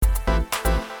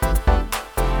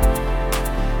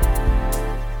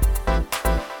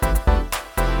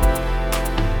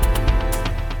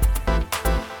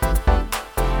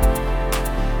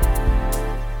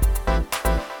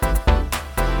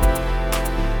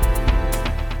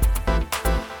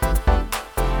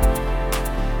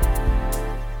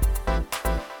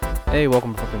Hey,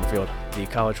 welcome to Flipping the Field, the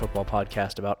college football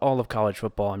podcast about all of college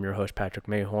football. I'm your host, Patrick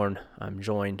Mayhorn. I'm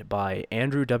joined by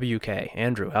Andrew WK.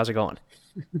 Andrew, how's it going?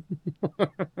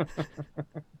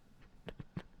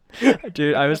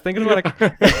 Dude, I was thinking about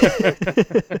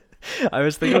a I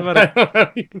was thinking about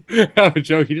a I'm a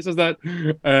joke. He just has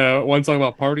that one song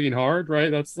about partying hard, right?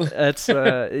 That's That's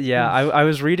yeah, I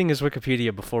was reading his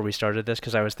Wikipedia before we started this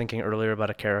because I was thinking earlier about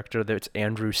a character that's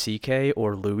Andrew CK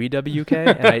or Louis WK,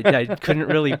 and I couldn't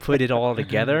really put it all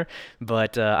together,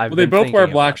 but I've well, they been both wear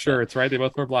thinking black about that. shirts, right? They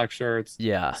both wear black shirts.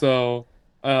 Yeah, So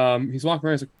he's walking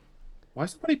around. He's like, "Why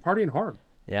is somebody partying hard?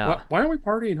 Why, yeah, why aren't we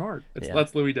partying hard?" It's yeah,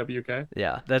 That's Louis WK.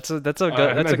 yeah. And That's a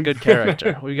good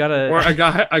character. then, We gotta. or a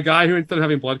guy who instead of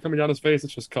having blood coming down his face,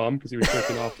 it's just cum because he was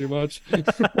jerking off too much.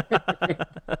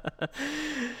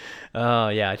 Oh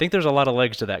yeah, I think there's a lot of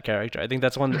legs to that character. I think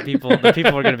that's one that the people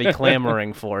are going to be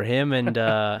clamoring for. Him and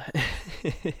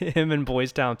him and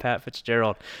Boys Town Pat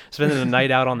Fitzgerald spending the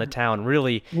night out on the town,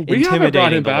 really We haven't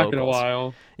brought intimidating him the back in a locals.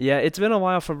 while. Yeah, it's been a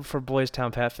while for Boys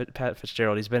Town Pat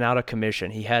Fitzgerald. He's been out of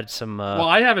commission. He had some Well,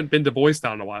 I haven't been to Boys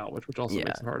Town in a while, which also yeah.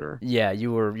 makes it harder. Yeah,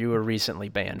 you were recently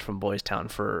banned from Boys Town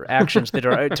for actions that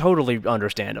are totally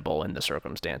understandable in the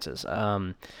circumstances.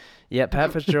 Yeah,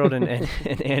 Pat Fitzgerald and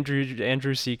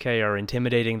Andrew CK are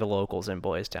intimidating the locals in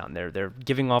Boys Town. They're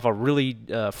giving off a really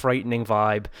frightening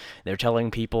vibe. They're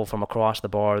telling people from across the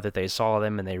bar that they saw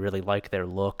them and they really like their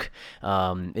look.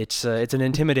 It's an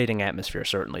intimidating atmosphere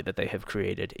certainly that they have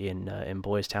created in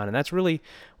Boys Town, and that's really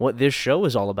what this show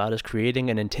is all about: is creating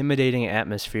an intimidating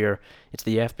atmosphere. It's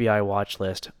the FBI watch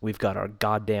list. We've got our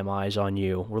goddamn eyes on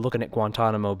you. We're looking at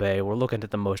Guantanamo Bay. We're looking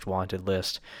at the most wanted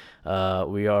list.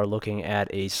 We are looking at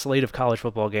a slate of college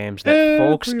football games that,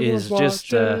 folks, Everyone's is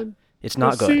just watching it's to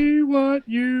not good. see what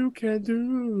you can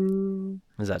do.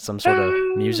 Is that some sort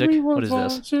of music? What Everyone's is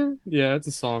this? watching. Yeah, it's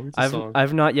a song. It's a song.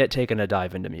 I've not yet taken a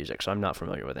dive into music, so I'm not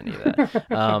familiar with any of that.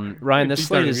 Ryan, I deep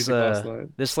dived into music last night.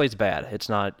 this slate's bad. It's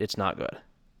not good.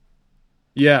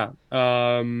 Yeah.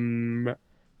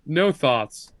 No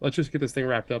thoughts. Let's just get this thing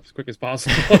wrapped up as quick as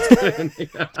possible. Let's get it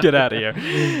Get out of here.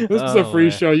 This is a Oh free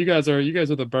man. show. You guys are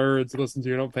the birds to listen to.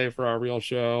 You don't pay for our real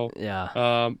show.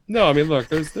 Yeah. No, I mean, look,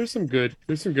 there's some good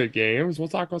games. We'll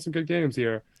talk about some good games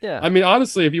here. Yeah. I mean,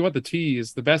 honestly, if you want the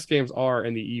tease, the best games are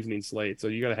in the evening slate. So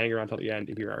you got to hang around till the end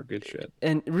to hear our good shit.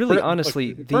 And really, Look,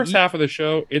 honestly, the first half of the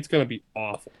show, it's gonna be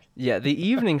awful. the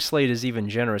evening slate is even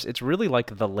generous. It's really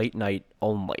like the late night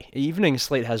only. Evening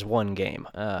slate has one game.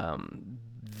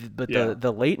 But Yeah.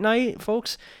 the late night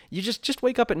folks, you just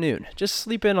wake up at noon. Just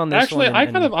sleep in on this one Actually, and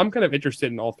I'm kind of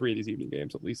interested in all three of these evening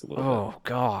games at least a little bit. oh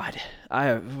God,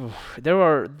 I'm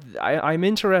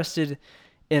interested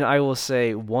in, I will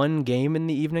say, one game in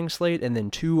the evening slate and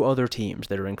then two other teams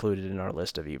that are included in our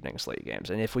list of evening slate games.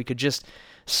 And if we could just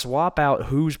swap out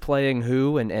who's playing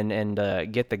who and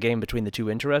get the game between the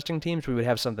two interesting teams, we would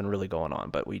have something really going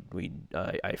on. But we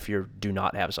I fear do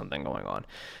not have something going on.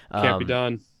 Can't be Um,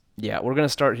 done. yeah, we're going to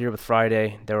start here with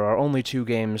Friday. There are only two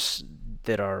games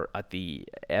that are at the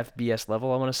FBS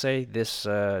level, I want to say, this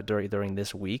during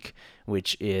this week,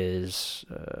 which is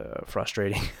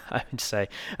frustrating, I would say.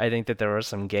 I think that there are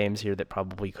some games here that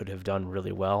probably could have done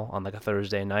really well on like a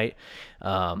Thursday night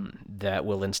that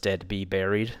will instead be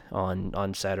buried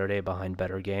on Saturday behind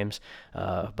better games.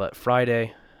 But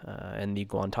Friday, and the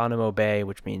Guantanamo Bay,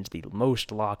 which means the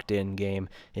most locked-in game.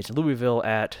 It's Louisville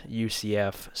at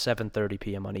UCF, 7:30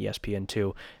 p.m. on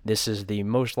ESPN2. This is the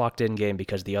most locked-in game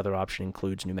because the other option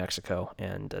includes New Mexico,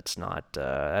 and that's not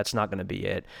going to be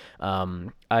it.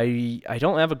 I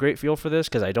don't have a great feel for this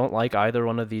because I don't like either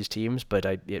one of these teams, but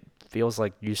it feels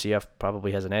like UCF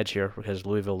probably has an edge here because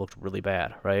Louisville looked really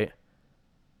bad, right?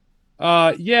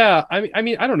 Yeah. I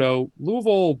mean, I don't know.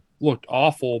 Louisville looked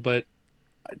awful, but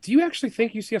do you actually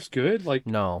think UCF's good? Like,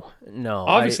 No, no,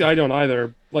 obviously, I don't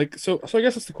either. Like, so I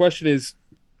guess that's the question: is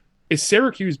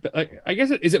Syracuse like? I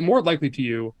guess is it more likely to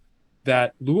you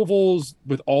that Louisville's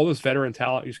with all this veteran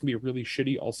talent is going to be really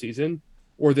shitty all season,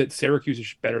 or that Syracuse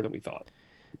is better than we thought?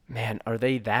 Man, are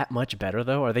they that much better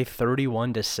though? Are they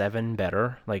 31-7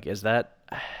 better? Like, is that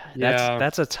Yeah,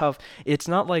 that's a tough. It's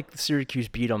not like Syracuse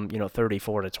beat them,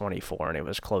 34-24, and it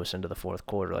was close into the fourth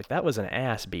quarter. Like that was an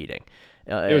ass beating.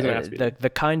 it was an ass The beating.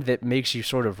 kind that makes you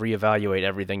sort of reevaluate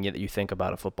everything that you think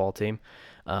about a football team.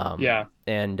 Yeah,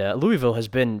 And Louisville has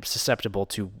been susceptible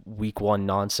to week one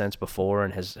nonsense before,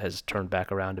 and has turned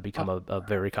back around to become a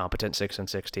very competent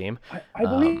 6-6 team. I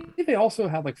believe they also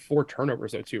had like four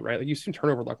turnovers though too, right? Like you assume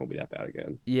turnover luck won't be that bad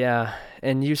again. Yeah,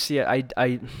 and UCF,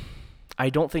 I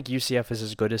don't think UCF is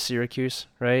as good as Syracuse,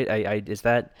 right? I is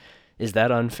Is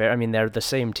that unfair? I mean, they're the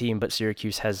same team, but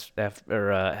Syracuse has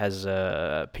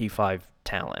P5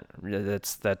 talent.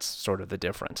 That's sort of the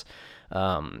difference.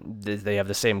 They have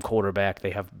the same quarterback.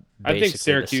 They have I think basically the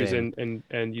Syracuse same.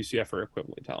 and UCF are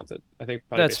equivalently talented. I think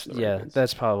probably That's based on the yeah, rankings.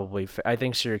 that's probably. I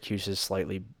think Syracuse is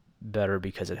slightly better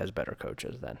because it has better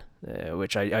coaches then,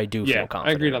 which I do feel Yeah,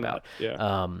 I agreed confident on that. about.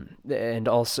 Yeah. And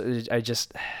also I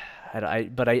just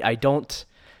but I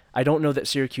don't know that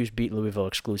Syracuse beat Louisville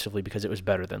exclusively because it was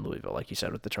better than Louisville, like you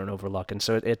said, with the turnover luck. And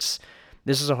so this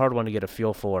is a hard one to get a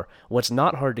feel for. What's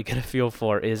not hard to get a feel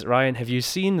for is, Ryan, have you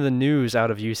seen the news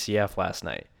out of UCF last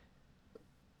night?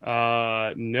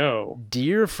 No.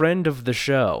 Dear friend of the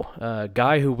show,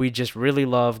 guy who we just really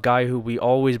love, guy who we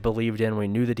always believed in. We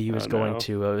knew that he Oh no. was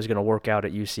going to work out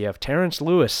at UCF. Terrence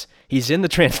Lewis, he's in the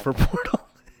transfer portal.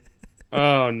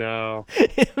 Oh no.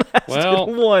 It lasted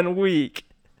Well, 1 week.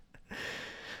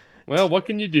 what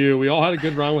can you do? We all had a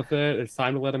good run with it. It's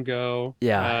time to let him go.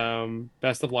 Yeah.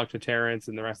 Best of luck to Terrence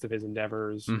and the rest of his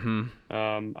endeavors. Mm-hmm.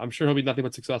 I'm sure he'll be nothing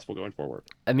but successful going forward.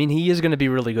 I mean, he is going to be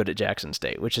really good at Jackson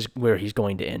State, which is where he's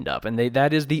going to end up, and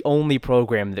that is the only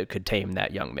program that could tame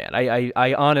that young man.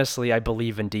 I honestly I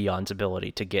believe in Dion's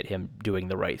ability to get him doing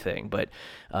the right thing, but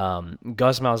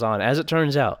Gus Malzahn, as it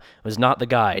turns out, was not the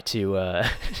guy to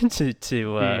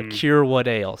Hmm. cure what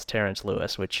ails Terrence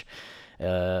Lewis, which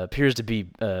appears to be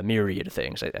a myriad of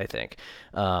things. I think.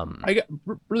 Um, I got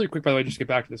really quick, by the way, just to get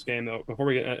back to this game though, before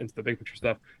we get into the big picture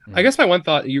stuff. I mm, guess my one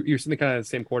thought, you're sitting kind of the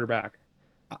same quarterback.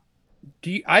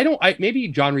 Do you, I don't, I maybe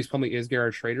John Reese Plumlee is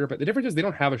Garrett Schrader, but the difference is they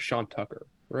don't have a Sean Tucker,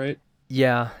 right?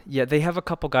 yeah, they have a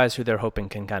couple guys who they're hoping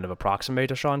can kind of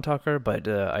approximate a Sean Tucker, but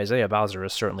Isaiah Bowser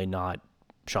is certainly not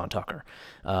Sean Tucker.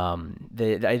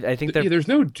 I think they're Yeah, there's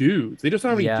no dudes. They just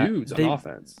don't have any yeah dudes on they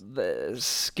offense. the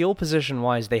skill position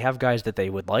wise they have guys that they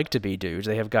would like to be dudes.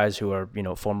 They have guys who are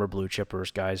former blue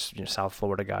chippers, guys South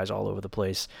Florida guys all over the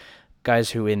place,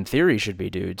 guys who in theory should be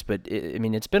dudes, but I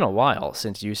mean, it's been a while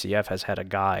since UCF has had a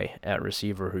guy at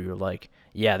receiver who you're like,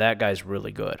 yeah, that guy's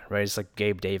really good, right? It's like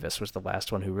Gabe Davis was the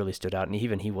last one who really stood out, and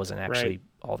even he wasn't Right. actually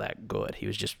all that good. He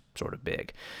was just sort of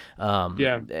big.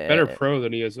 Yeah, better Eh, pro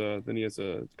than he is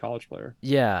a college player.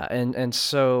 yeah, and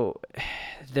so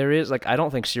there is like I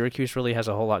don't think Syracuse really has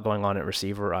a whole lot going on at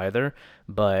receiver either,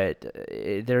 but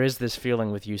there is this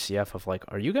feeling with UCF of like,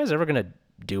 are you guys ever gonna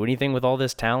do anything with all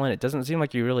this talent? It doesn't seem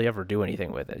like you really ever do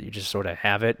anything with it. You just sort of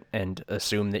have it and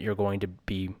assume that you're going to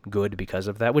be good because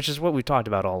of that, which is what we talked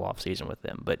about all off season with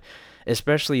them. But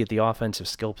especially at the offensive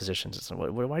skill positions, it's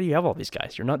like, why do you have all these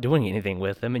guys? You're not doing anything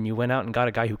with them, and you went out and got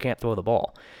a guy who can't throw the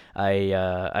ball.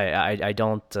 I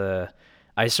don't.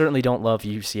 I certainly don't love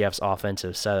UCF's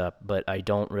offensive setup, but I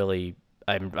don't really.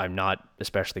 I'm not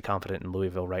especially confident in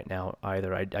Louisville right now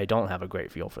either. I don't have a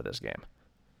great feel for this game.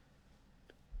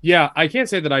 Yeah, I can't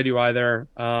say that I do either.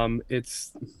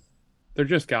 It's they're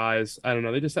just guys. I don't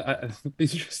know. These are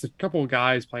just a couple of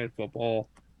guys playing football.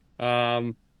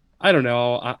 Um, I don't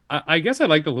know. I guess I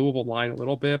like the Louisville line a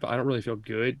little bit, but I don't really feel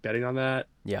good betting on that.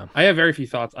 Yeah, I have very few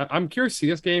thoughts. I'm curious to see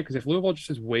this game because if Louisville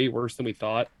just is way worse than we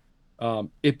thought,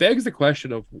 it begs the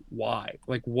question of why,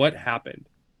 like what happened,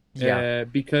 yeah,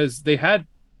 because they had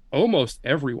almost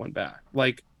everyone back,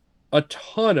 like a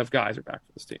ton of guys are back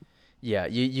for this team. yeah.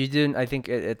 You didn't. I think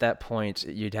at that point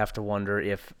you'd have to wonder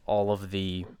if all of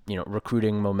the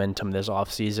recruiting momentum this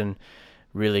offseason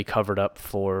really covered up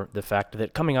for the fact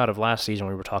that coming out of last season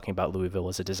we were talking about Louisville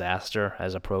as a disaster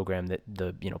as a program that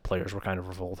the players were kind of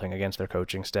revolting against their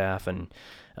coaching staff, and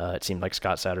it seemed like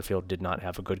Scott Satterfield did not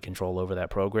have a good control over that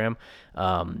program.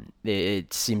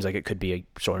 It seems like it could be a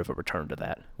sort of a return to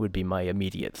that would be my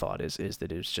immediate thought is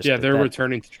that it's just Yeah, that they're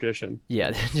returning to tradition.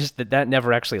 yeah, just that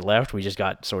never actually left. We just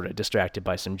got sort of distracted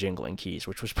by some jingling keys,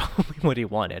 which was probably what he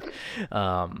wanted.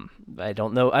 I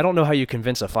don't know. I don't know how you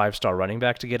convince a five-star running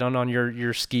back to get on your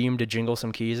scheme to jingle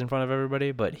some keys in front of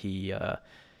everybody, but he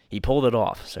pulled it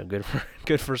off. So good for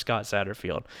good for Scott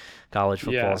Satterfield, college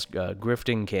Yeah. football's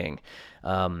grifting king.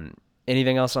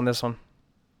 Anything else on this one?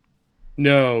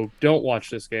 No, don't watch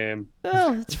this game.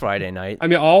 Well, it's Friday night. I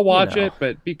mean, I'll You watch know. it,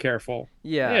 but be careful.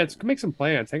 Yeah, Yeah, it's make some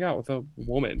plans. Hang out with a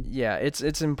woman. yeah, it's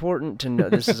important to know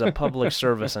this is a public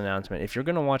service announcement. If you're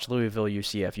going to watch Louisville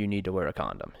UCF, you need to wear a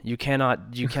condom. You cannot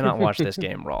watch this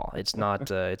game raw. It's not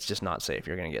it's just not safe.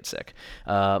 You're going to get sick.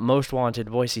 Most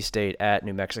Wanted Boise State at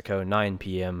New Mexico 9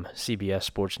 p.m. CBS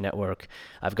Sports Network.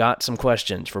 I've got some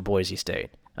questions for Boise State.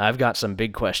 I've got some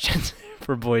big questions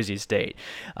for Boise State.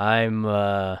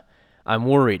 I'm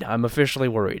worried. I'm officially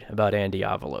worried about Andy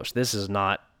Avalos. This has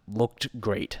not looked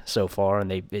great so far,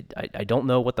 and I don't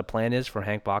know what the plan is for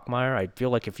Hank Bachmeier. I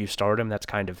feel like if you start him, that's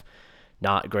kind of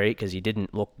not great because he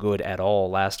didn't look good at all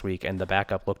last week, and the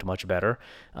backup looked much better.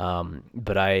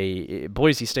 But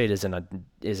Boise State is in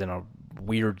a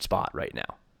weird spot right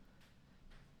now.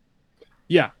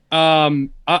 Yeah.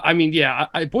 I mean, yeah.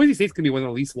 Boise State's gonna be one of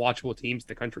the least watchable teams in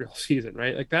the country all season,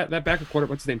 right? Like that backup quarter.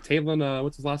 What's his name? Talon.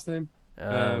 What's his last name?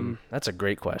 That's a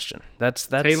great question. That's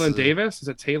Talon Davis. Is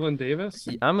it Talon Davis?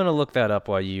 I'm gonna look that up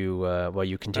while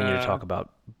you continue to Uh, talk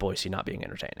about Boise not being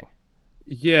entertaining.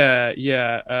 yeah,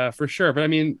 yeah, for sure. But I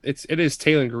mean, it is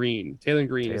Talon Green. Talon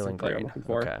Green is the Taylor player I'm Green. looking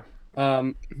for. Okay.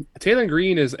 Um, Talon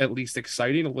Green is at least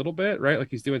exciting a little bit, right? Like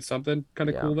he's doing something kind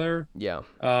of Yeah. cool there. Yeah.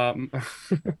 Um,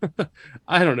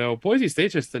 I don't know. Boise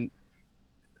State's just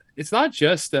it's not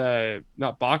just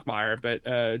not Bachmeyer,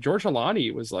 but George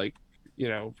Alani was like,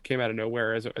 came out of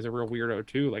nowhere as a real weirdo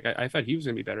too. Like I thought he was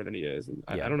gonna be better than he is, and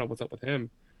I Yeah. don't know what's up with him.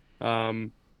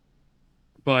 Um,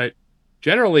 but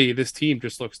generally, this team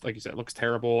just looks like you said, looks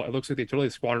terrible. It looks like they totally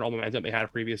squandered all the momentum they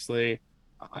had previously.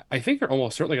 I think they're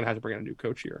almost certainly gonna have to bring in a new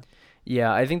coach here.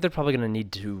 Yeah, I think they're probably going to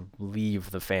need to leave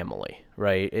the family,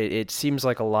 right? It seems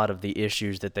like a lot of the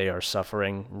issues that they are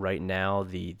suffering right now,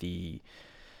 the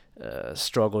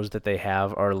struggles that they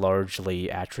have are largely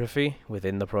atrophy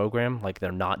within the program. Like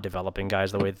they're not developing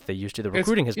guys the way that they used to. The It's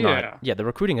recruiting has not, yeah. yeah, the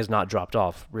recruiting has not dropped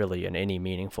off really in any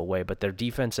meaningful way. But their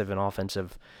defensive and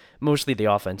offensive, mostly the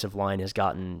offensive line has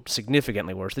gotten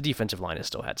significantly worse. The defensive line has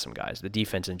still had some guys. The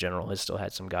defense in general has still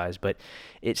had some guys, but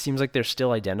it seems like they're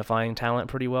still identifying talent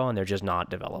pretty well, and they're just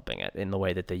not developing it in the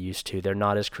way that they used to. They're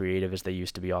not as creative as they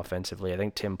used to be offensively. I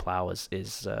think Tim Plow is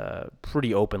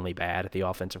pretty openly bad, the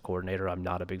offensive coordinator. I'm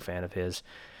not a big fan of his.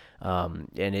 And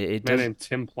it Man does, named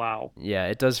Tim Plow. yeah,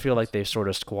 it does feel like they've sort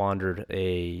of squandered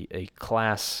a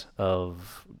class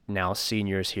of now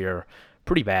seniors here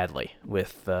pretty badly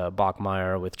with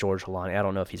Bachmeyer, with George Holani. I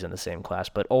don't know if he's in the same class,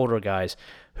 but older guys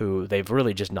who they've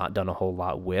really just not done a whole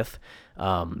lot with.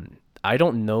 I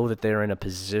don't know that they're in a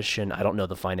position. I don't know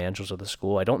the financials of the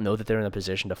school. I don't know that they're in a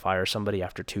position to fire somebody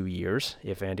after 2 years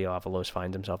if Andy Avalos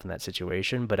finds himself in that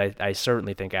situation. But I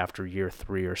certainly think after year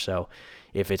three or so,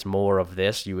 if it's more of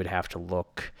this, you would have to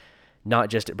look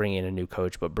not just at bringing in a new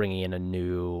coach, but bringing in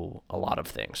a lot of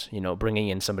things. Bringing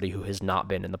in somebody who has not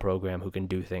been in the program, who can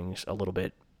do things a little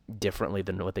bit differently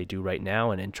than what they do right now,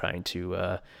 and in trying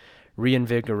to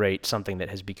reinvigorate something that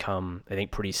has become, I think,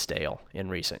 pretty stale in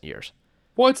recent years.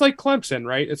 Well, it's like Clemson,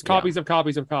 right? It's Yeah, copies of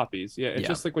copies of copies. Yeah, it's yeah,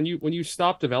 just like when you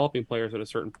stop developing players at a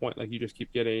certain point, like you just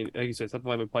keep getting, like you said, stop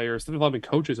developing players, stop developing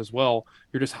coaches as well.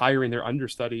 You're just hiring their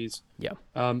understudies. yeah,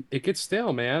 It gets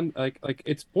stale, man. Like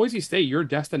it's Boise State, your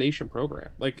destination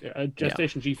program, like a yeah.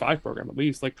 destination G5 program at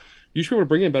least. Like you should be able to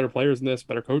bring in better players than this,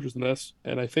 better coaches than this.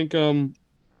 And I think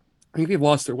they've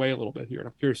lost their way a little bit here, and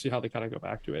I'm curious to see how they kind of go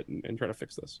back to it and try to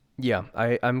fix this. Yeah,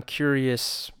 I'm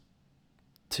curious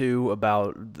too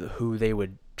about who they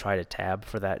would try to tab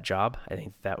for that job. I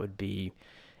think that would be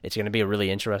it's going to be a really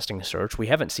interesting search. We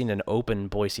haven't seen an open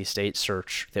Boise State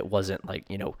search that wasn't like,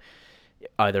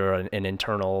 either an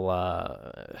internal.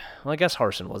 Well, I guess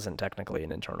Harsin wasn't technically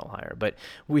an internal hire, but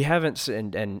we haven't.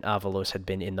 And Avalos had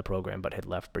been in the program but had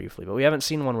left briefly. But we haven't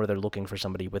seen one where they're looking for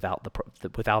somebody without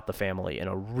the family in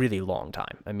a really long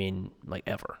time. I mean, like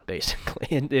ever, basically.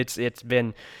 And it's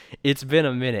been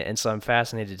a minute, and so I'm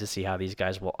fascinated to see how these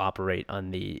guys will operate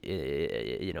on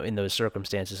in those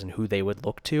circumstances and who they would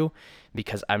look to,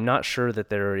 because I'm not sure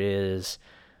that there is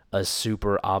a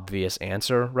super obvious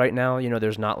answer right now.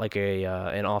 There's not like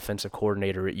an offensive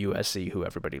coordinator at USC who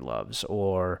everybody loves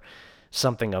or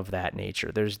something of that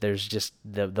nature. There's just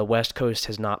the West Coast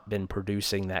has not been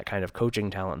producing that kind of coaching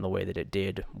talent in the way that it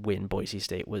did when Boise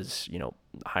State was,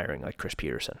 hiring like Chris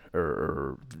Peterson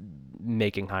or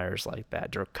making hires like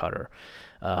that, Dirk Cutter.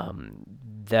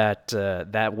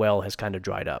 That well has kind of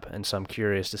dried up, and so I'm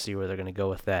curious to see where they're going to go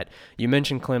with that. You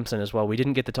mentioned Clemson as well. We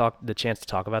didn't get the chance to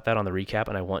talk about that on the recap,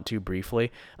 and I want to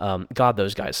briefly. God,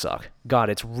 those guys suck. God,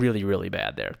 it's really, really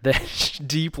bad there. That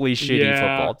deeply shitty Yeah,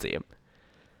 football team.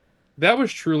 that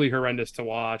was truly horrendous to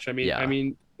watch. I Yeah.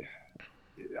 mean,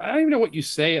 I don't even know what you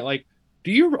say. Like,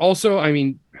 do you also? I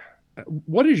mean,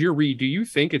 what is your read? Do you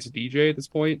think it's DJ at this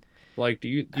point? Like,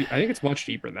 I think it's much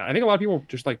deeper than that. I think a lot of people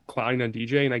just like clowning on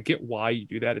DJ, and I get why you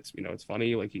do that. It's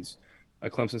funny. Like he's a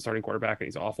Clemson starting quarterback and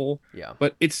he's awful, Yeah.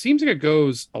 but it seems like it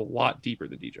goes a lot deeper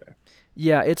than DJ.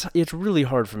 Yeah, it's really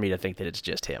hard for me to think that it's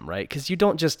just him, right? Because you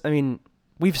don't just, I mean,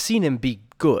 we've seen him be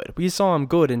good. We saw him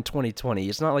good in 2020.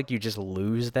 It's not like you just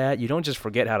lose that. You don't just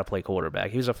forget how to play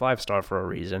quarterback. He was a 5-star for a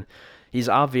reason. He's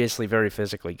obviously very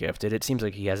physically gifted. It seems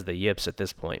like he has the yips at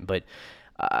this point, but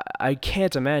I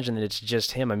can't imagine that it's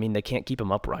just him. I mean, they can't keep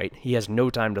him upright. He has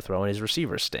no time to throw, and his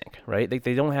receivers stink, right?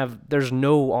 They don't have, there's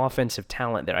no offensive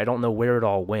talent there. I don't know where it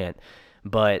all went.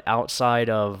 But outside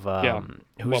of Yeah.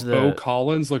 who's Well, Bo the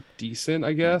Collins looked decent,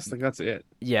 I guess. Like that's it.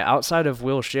 yeah, outside of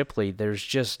Will Shipley, there's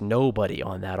just nobody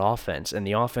on that offense, and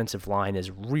the offensive line is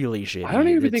really I don't shitty.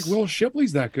 even think It's Will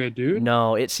Shipley's that good, dude.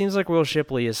 no, it seems like Will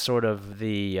Shipley is sort of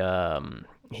the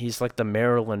he's like the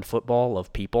Maryland football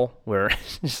of people, where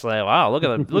it's just like, wow, look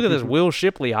at this Will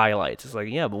Shipley highlights. It's like,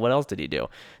 yeah, but what else did he do?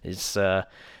 It's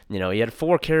he had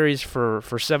 4 carries for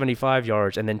 75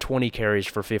 yards and then 20 carries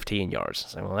for 15 yards.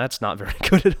 So, well, that's not very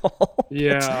good at all.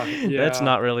 Yeah, That's yeah.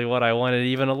 not really what I wanted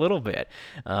even a little bit.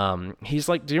 He's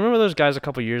like, do you remember those guys a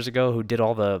couple years ago who did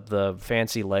all the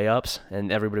fancy layups and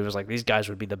everybody was like, these guys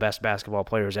would be the best basketball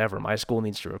players ever. My school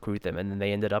needs to recruit them, and then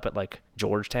they ended up at like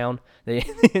Georgetown. They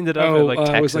ended up at Oh, like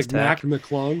it was Texas like Mac Tech.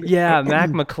 McClung. Yeah, Mac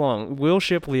McClung. Will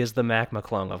Shipley is the Mac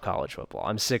McClung of college football.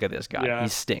 I'm sick of this guy. He Yeah,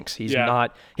 stinks. He's yeah.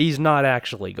 not. He's not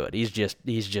actually good. He's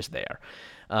just there.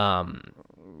 Um,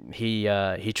 he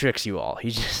tricks you all.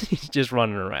 He's just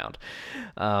running around.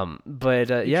 But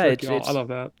You yeah, trick it's y'all. I it's love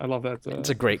that. I love that. it's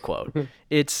a great quote.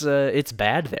 It's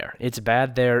bad there. It's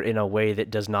bad there in a way that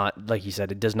does not, like you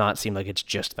said, it does not seem like it's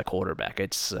just the quarterback.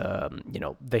 It's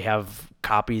they have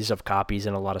copies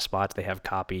in a lot of spots. They have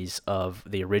copies of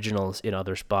the originals in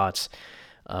other spots.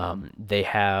 They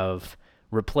have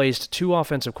replaced 2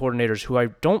 offensive coordinators who I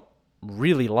don't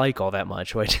really like all that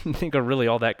much, who I didn't think are really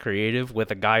all that creative, with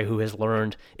a guy who has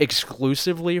learned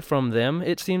exclusively from them,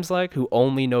 it seems like, who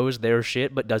only knows their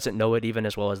shit but doesn't know it even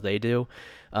as well as they do.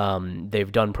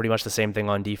 They've done pretty much the same thing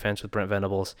on defense with Brent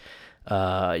Venables,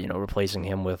 replacing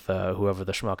him with whoever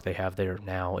the schmuck they have there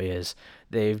now is.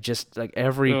 They've just, like,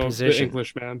 every No, the position.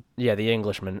 Englishman. Yeah, the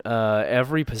Englishman.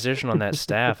 Every position on that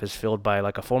staff is filled by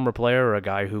like a former player or a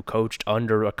guy who coached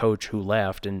under a coach who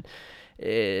left, and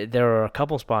there are a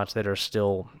couple spots that are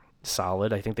still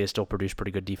solid. I think they still produce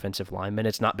pretty good defensive linemen.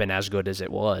 It's not been as good as it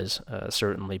was.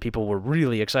 Certainly, people were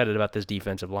really excited about this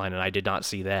defensive line, and I did not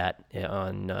see that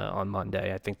on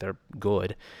Monday. I think they're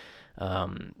good.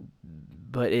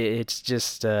 But it's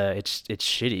just it's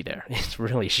shitty there. It's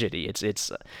really shitty.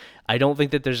 It's I don't think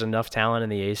that there's enough talent in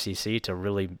the ACC to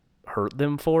really hurt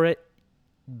them for it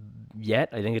yet.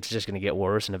 I think it's just going to get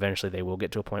worse, and eventually they will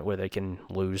get to a point where they can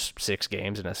lose 6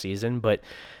 games in a season. But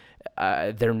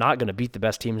they're not going to beat the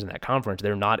best teams in that conference.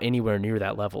 They're not anywhere near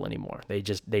that level anymore. They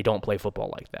don't play football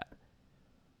like that.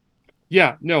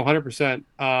 Yeah, no, 100%.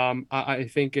 I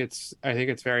think it's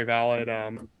very valid.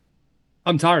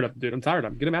 I'm tired of him, dude. I'm tired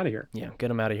of him. Get him out of here. Yeah, get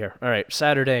them out of here. All right,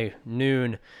 Saturday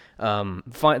noon.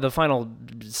 The final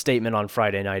statement on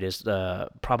Friday night is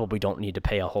probably don't need to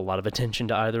pay a whole lot of attention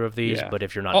to either of these, Yeah. but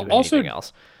if you're not doing Also, anything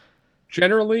else,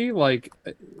 generally, like,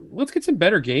 let's get some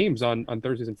better games on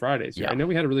Thursdays and Fridays here. yeah. I know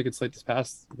we had a really good slate this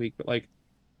past week, but like,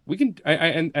 we can.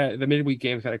 And the midweek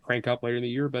games kind of crank up later in the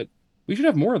year, but we should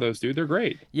have more of those, dude. They're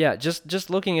great. Yeah, just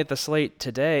looking at the slate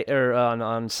today or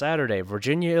on Saturday,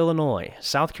 Virginia, Illinois,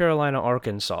 South Carolina,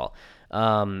 Arkansas.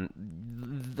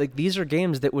 Like these are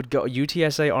games that would go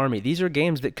UTSA Army. These are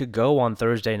games that could go on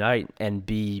Thursday night and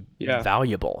be Yeah.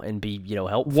 valuable and be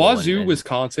helpful. Wazoo,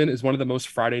 Wisconsin is one of the most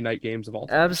Friday night games of all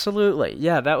time. Absolutely,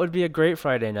 yeah, that would be a great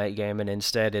Friday night game. And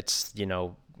instead, it's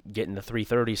getting the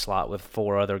 3:30 slot with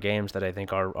 4 other games that I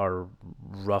think are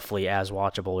roughly as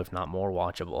watchable, if not more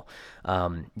watchable.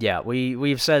 Yeah,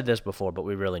 we've said this before, but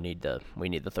we really need the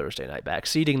Thursday night back.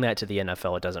 Ceding that to the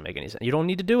NFL, it doesn't make any sense. You don't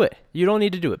need to do it. You don't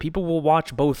need to do it. People will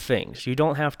watch both things. You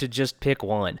don't have to just pick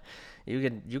one.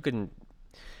 You can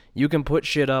put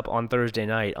shit up on Thursday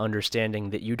night, understanding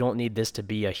that you don't need this to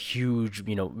be a huge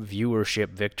viewership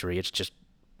victory.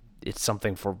 It's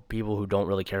something for people who don't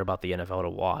really care about the NFL to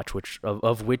watch,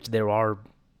 of which there are,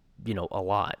 a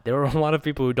lot. There are a lot of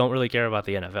people who don't really care about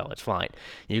the NFL. It's fine.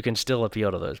 You can still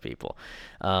appeal to those people.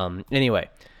 Anyway,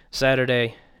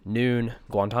 Saturday noon,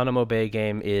 Guantanamo Bay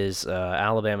game is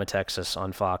Alabama, Texas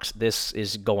on Fox. This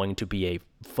is going to be a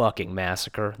fucking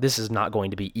massacre. This is not going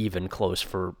to be even close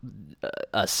for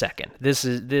a second. This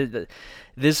is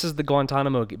the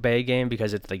Guantanamo Bay game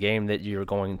because it's the game that you're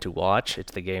going to watch.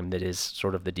 It's the game that is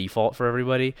sort of the default for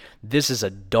everybody. This is a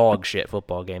dog shit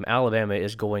football game. Alabama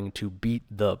is going to beat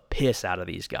the piss out of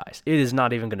these guys. It is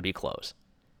not even going to be close.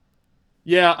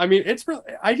 Yeah, I mean, it's really,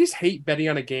 I just hate betting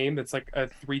on a game that's like a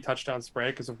 3 touchdown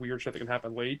spread because of weird shit that can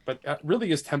happen late. But it really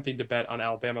is tempting to bet on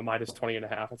Alabama minus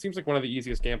 20.5. It seems like one of the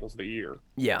easiest gambles of the year.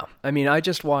 Yeah, I mean, I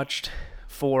just watched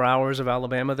 4 hours of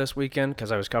Alabama this weekend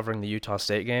because I was covering the Utah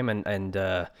State game, and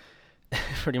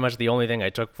pretty much the only thing I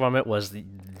took from it was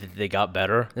they got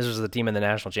better. This was the team in the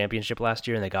national championship last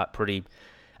year, and they got pretty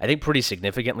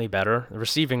significantly better. The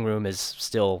receiving room is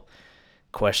still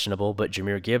questionable, but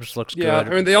Jahmyr Gibbs looks Yeah, I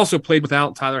good. mean they also played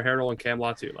without Tyler Harrell and Cam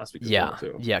Latu last week as well Yeah,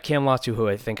 too. yeah. Cam Latu, who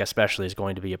I think especially is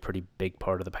going to be a pretty big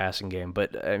part of the passing game.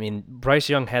 But I mean, Bryce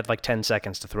Young had like 10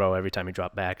 seconds to throw every time he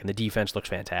dropped back, and the defense looks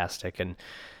fantastic. And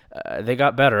they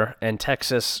got better, and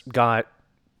Texas got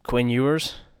Quinn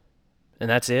Ewers, and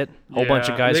that's it. A whole bunch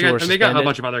of Yeah, guys who are and they got a suspended.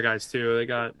 bunch of other guys too. They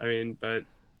got, I mean, but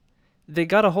They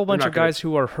got a whole they're bunch of not gonna. guys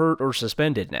who are hurt or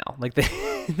suspended now. Like they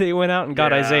they went out and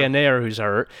got Yeah, Isaiah Nair, who's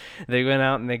hurt. They went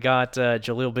out and they got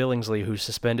Jaleel Billingsley, who's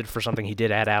suspended for something he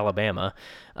did at Alabama.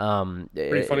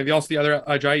 pretty funny. The also the other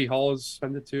Ajayi Hall is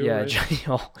suspended too, Yeah, right? Johnny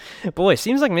Hall. Boy,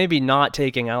 seems like maybe not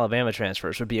taking Alabama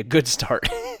transfers would be a good start.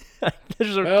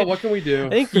 Well, what can we I do?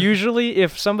 think usually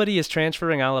if somebody is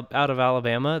transferring out of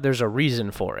Alabama, there's a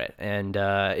reason for it, and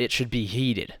it should be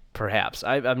heeded, perhaps.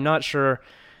 I'm not sure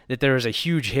that there is a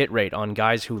huge hit rate on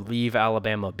guys who leave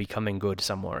Alabama becoming good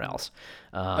somewhere else.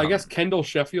 I Um, guess Kendall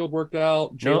Sheffield worked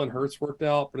out, no, Jalen Hurts worked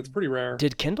out, but it's pretty rare.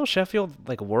 did Kendall Sheffield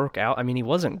like work out? I mean, he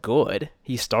wasn't good.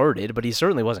 He started, but he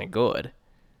certainly wasn't good.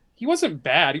 He wasn't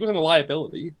bad. He wasn't a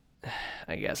liability.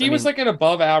 I guess. I He was mean, like an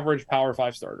above average Power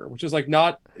Five starter, which is like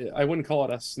not. I wouldn't call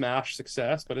it a smash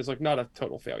success, but it's like not a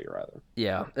total failure either.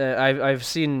 yeah, I've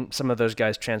seen some of those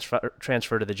guys transfer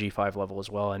to the G5 level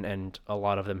as well, and a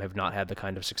lot of them have not had the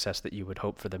kind of success that you would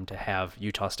hope for them to have.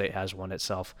 Utah State has one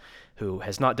itself, who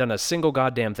has not done a single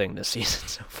goddamn thing this season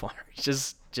so far.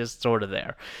 He's just sort of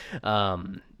there.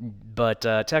 But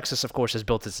Texas, of course, has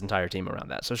built its entire team around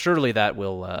that, so surely that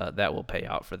will pay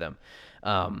out for them.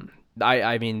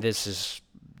 I mean, this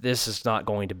is not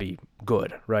going to be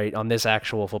good, right? On this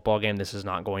actual football game, this is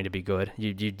not going to be good.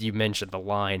 You mentioned the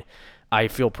line. I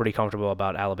feel pretty comfortable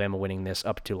about Alabama winning this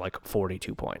up to like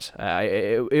 42 points.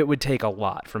 It would take a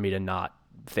lot for me to not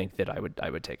think that I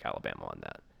would take Alabama on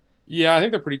that. Yeah, I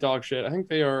think they're pretty dog shit. I think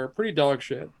they are pretty dog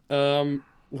shit.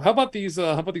 How about these?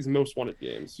 How about these most wanted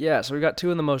games? Yeah, so we got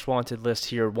two in the most wanted list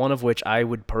here. One of which I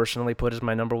would personally put as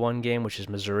my number one game, which is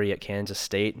Missouri at Kansas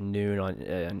State, noon on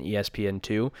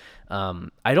ESPN2.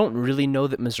 I don't really know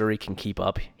that Missouri can keep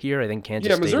up here. I think Kansas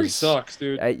Yeah, State Missouri is. sucks,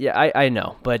 dude. I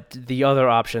know, but the other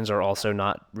options are also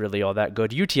not really all that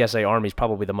good. UTSA Army is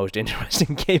probably the most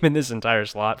interesting game in this entire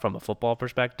slot from a football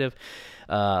perspective.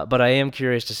 But I am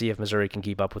curious to see if Missouri can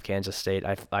keep up with Kansas State.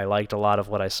 I liked a lot of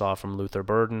what I saw from Luther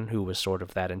Burden, who was sort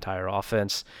of that entire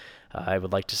offense. I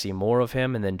would like to see more of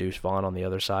him, and then Deuce Vaughn on the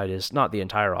other side is not the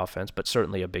entire offense, but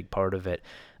certainly a big part of it.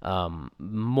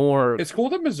 More, It's cool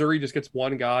that Missouri just gets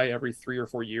one guy every 3 or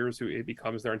 4 years who it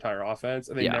becomes their entire offense,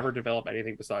 and they yeah, never develop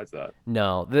anything besides that.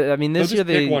 no. I mean, They'll this year just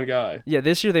pick they, one guy. yeah,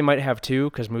 this year they might have two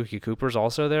because Mookie Cooper's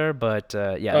also there, but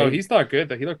yeah, Oh, they he's not good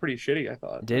though. He looked pretty shitty, I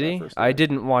thought, in did that he? first I game.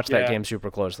 didn't watch that Yeah, game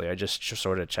super closely. I just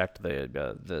sort of checked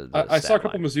the I saw a stat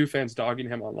couple line. Mizzou fans dogging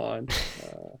him online.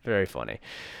 Very funny,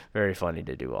 very funny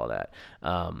to do all that.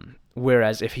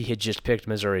 Whereas if he had just picked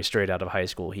Missouri straight out of high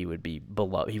school, he would be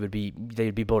below.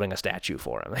 They'd be building a statue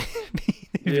for him.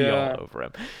 They'd be all Yeah. over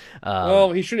him.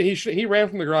 Well, he should. He ran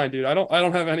from the grind, dude. I don't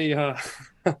have any. I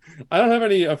don't have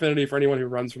any affinity for anyone who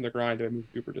runs from the grind. I mean,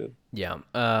 Cooper did. Yeah.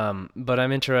 But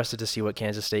I'm interested to see what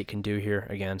Kansas State can do here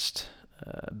against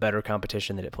better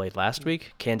competition than it played last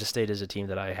week. Kansas State is a team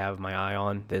that I have my eye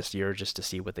on this year just to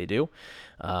see what they do.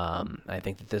 I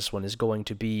think that this one is going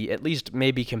to be at least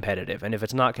maybe competitive, and if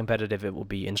it's not competitive, it will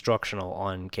be instructional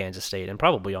on Kansas State and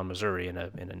probably on Missouri in a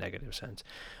negative sense.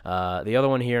 The other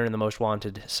one here in the most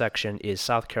wanted section is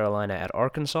South Carolina at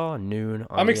Arkansas, noon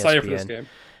on I'm excited for this ESPN. game.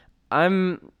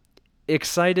 I'm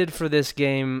excited for this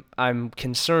game. I'm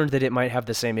concerned that it might have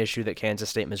the same issue that Kansas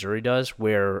State Missouri does,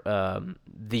 where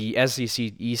the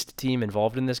SEC East team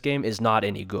involved in this game is not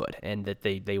any good, and that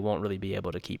they won't really be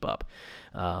able to keep up.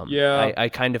 Yeah. I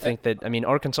kind of think that, I mean,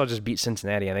 Arkansas just beat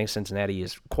Cincinnati. I think Cincinnati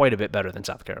is quite a bit better than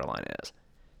South Carolina is.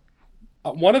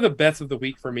 One of the bets of the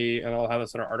week for me, and I'll have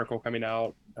this in our article coming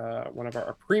out. One of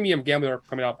our premium gambler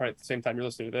coming out probably at the same time you're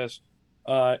listening to this.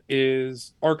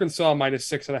 Is Arkansas minus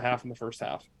 6.5 in the first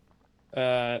half.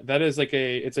 That is like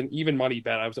it's an even money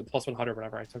bet. I was at plus 100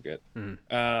 whenever I took it. Mhm.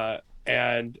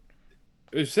 And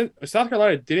it was, South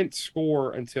Carolina didn't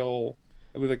score until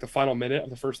it was like the final minute of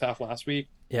the first half last week.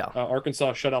 Yeah.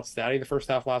 Arkansas shut out Cincinnati the first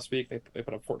half last week. They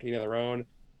put up 14 of their own.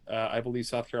 I believe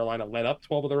South Carolina led up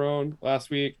 12 of their own last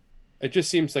week. It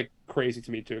just seems like crazy to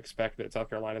me to expect that South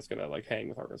Carolina is going to like hang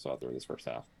with Arkansas during this first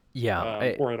half,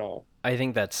 Yeah. or at all. I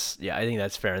think that's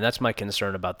fair, and that's my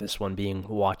concern about this one being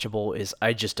watchable. Is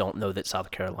I just don't know that South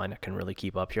Carolina can really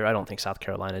keep up here. I don't think South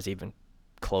Carolina is even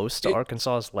close to It,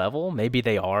 Arkansas's level. Maybe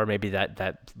they are. Maybe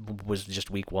that was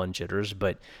just week one jitters.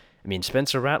 But I mean,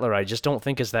 Spencer Rattler, I just don't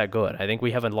think is that good. I think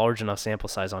we have a large enough sample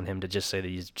size on him to just say that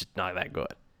he's just not that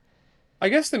good. I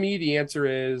guess to me the answer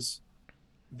is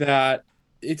that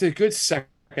it's a good second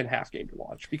half game to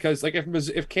watch because like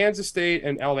if Kansas State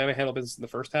and Alabama handle business in the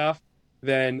first half,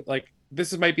 then like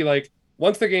might be like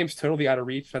once the game's totally out of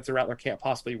reach, Spencer Rattler can't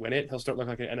possibly win it. He'll start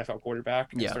looking like an NFL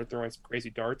quarterback and Yeah. start throwing some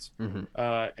crazy darts. Hmm.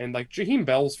 And like Jaheim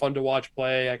Bell's fun to watch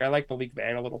play. Like I like Malik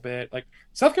Van a little bit. Like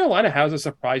South Carolina has a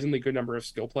surprisingly good number of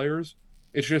skill players.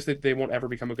 It's just that they won't ever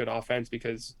become a good offense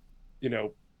because, you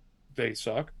know, they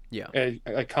suck. Yeah. And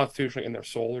like constitutionally in their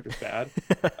soul, they're just bad.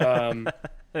 Um,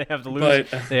 They have the but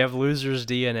they have losers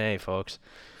DNA, folks.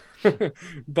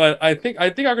 but I think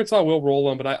Arkansas will roll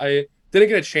them. But I didn't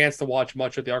get a chance to watch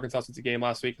much of the Arkansas Cincy game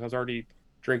last week because I was already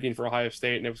drinking for Ohio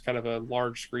State, and it was kind of a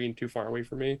large screen too far away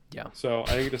from me. Yeah. So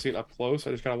I didn't get to see it up close. I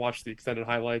just kind of watched the extended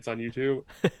highlights on YouTube.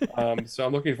 So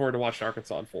I'm looking forward to watching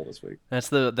Arkansas in full this week. That's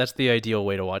the ideal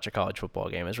way to watch a college football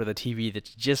game is with a TV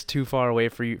that's just too far away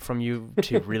from you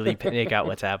to really make out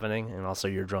what's happening, and also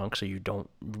you're drunk, so you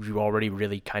already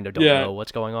really kind of don't Yeah, know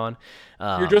what's going on. you're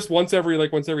Um, just once every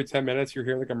 10 minutes, you're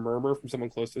hearing like a murmur from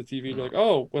someone close to the TV, and you're like,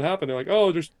 "Oh, what happened?" They're like,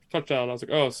 "Oh, just touchdown." I was like,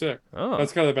 "Oh, sick." oh,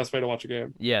 That's kind of the best way to watch a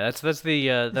game. yeah, that's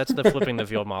the flipping the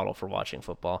field model for watching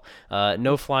football.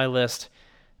 No fly list.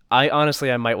 I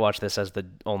might watch this as the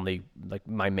only like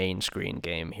my main screen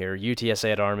game here.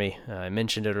 UTSA at Army. I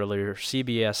mentioned it earlier.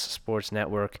 CBS Sports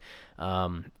Network.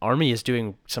 Army is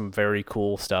doing some very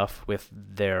cool stuff with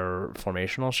their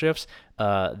formational shifts.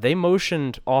 They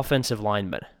motioned offensive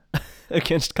linemen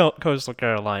against Coastal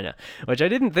Carolina, which I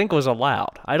didn't think was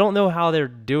allowed. I don't know how they're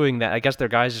doing that. I guess their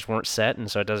guys just weren't set, and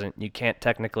so you can't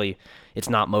technically, it's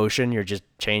not motion. You're just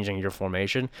changing your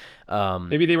formation. Um,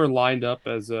 Maybe they were lined up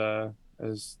as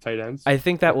tight ends. I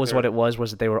think that Like was what they're it was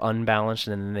that they were unbalanced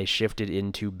and then they shifted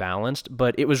into balanced,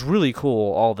 but it was really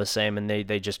cool all the same, and they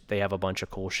have a bunch of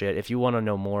cool shit. If you want to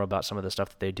know more about some of the stuff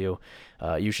that they do,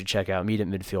 you should check out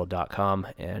meetatmidfield.com,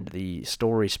 and the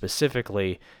story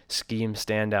specifically, scheme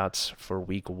standouts for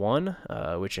week one,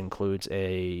 which includes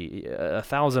a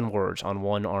thousand words on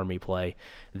one Army play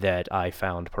that I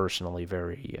found personally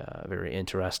very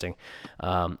interesting.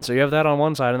 So you have that on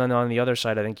one side, and then on the other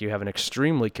side, I think you have an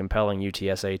extremely compelling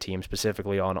UTSA team,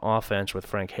 specifically on offense with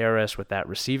Frank Harris, with that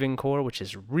receiving core, which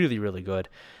is really, really good.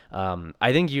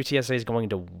 I think UTSA is going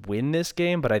to win this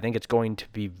game, but I think it's going to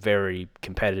be very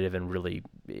competitive and really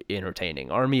entertaining.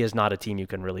 Army is not a team you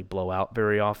can really blow out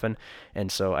very often,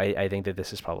 and so I think that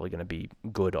this is probably going to be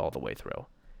good all the way through.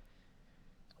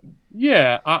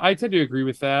 Yeah, I tend to agree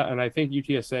with that, and I think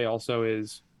UTSA also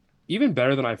is even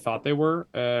better than I thought they were.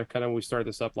 Kind of when we started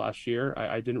this up last year,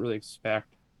 I didn't really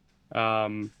expect.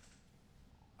 Um,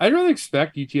 I didn't really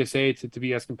expect UTSA to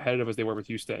be as competitive as they were with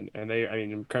Houston, and I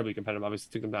mean, incredibly competitive. Obviously,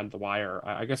 took them down to the wire.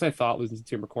 I guess I thought losing to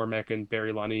Tim McCormick and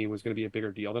Barry Lunny was going to be a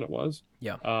bigger deal than it was.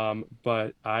 Yeah.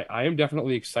 But I am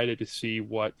definitely excited to see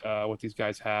what these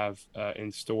guys have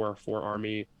in store for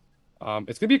Army. It's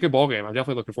going to be a good ball game. I'm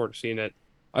definitely looking forward to seeing it.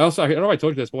 I don't know if I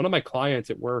told you this, but one of my clients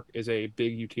at work is a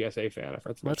big UTSA fan. If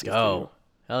that's Let's mentioned this to you. go.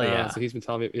 Hell yeah. So he's been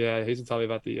telling me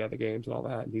about the games and all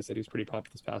that, and he said he was pretty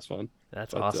pumped this past one.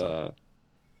 That's But awesome.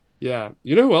 yeah,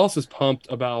 you know who else is pumped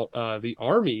about the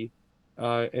Army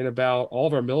and about all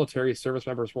of our military service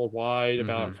members worldwide, Hmm.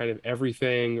 about kind of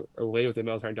everything related with the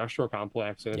military-industrial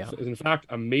complex, and Yeah. is in fact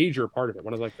a major part of it.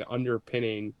 One of like the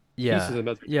underpinning pieces of Yeah.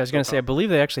 the Yeah, I was military-industrial going to say, I complex. believe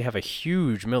they actually have a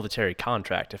huge military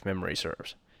contract, if memory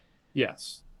serves.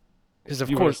 Yes, Because of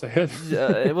you want to course,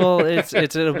 say it? well,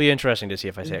 it'll be interesting to see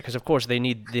if I say it. Because of course they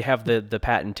have the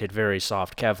patented very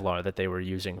soft Kevlar that they were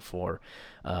using for,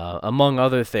 among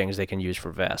other things, they can use for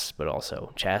vests, but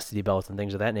also chastity belts and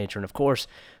things of that nature. And of course,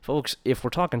 folks, if we're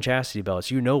talking chastity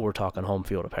belts, you know we're talking Home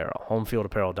Field Apparel.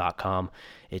 HomeFieldApparel.com.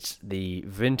 It's the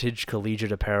vintage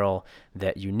collegiate apparel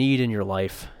that you need in your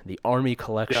life. The Army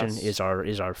collection Yes.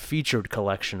 is our featured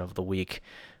collection of the week.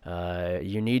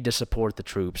 You need to support the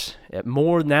troops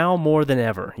more than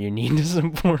ever. You need to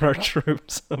support our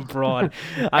troops abroad.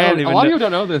 I don't And a even lot of know. you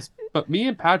don't know this, but me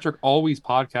and Patrick always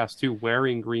podcast too,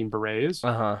 wearing green berets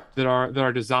Uh huh. that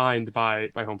are designed by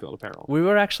Home Field Apparel. We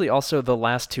were actually also the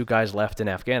last two guys left in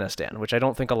Afghanistan, which I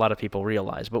don't think a lot of people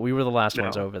realize, but we were the last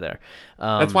ones No, over there.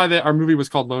 that's why our movie was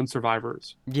called Lone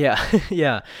Survivors. Yeah,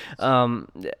 yeah. Um,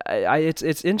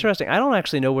 it's interesting. I don't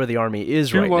actually know where the army is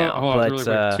Too right lone. now, Oh, it's really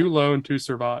but quick. Too lone to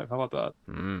survive. How about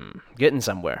getting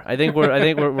somewhere. I think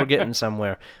we're getting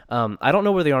somewhere. I don't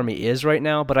know where the army is right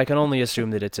now, but I can only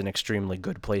assume that it's an extremely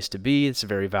good place to be. It's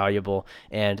very valuable,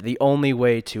 and the only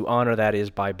way to honor that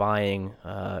is by buying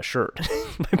a shirt,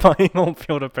 by buying Home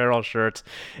Field Apparel shirts.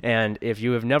 And if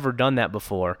you have never done that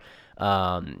before,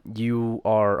 you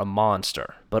are a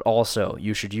monster but also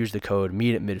you should use the code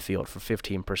Meet at Midfield for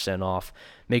 15% off.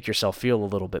 Make yourself feel a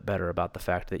little bit better about the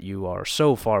fact that you are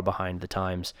so far behind the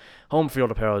times.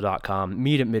 Homefieldapparel.com,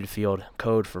 Meet at Midfield,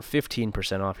 code for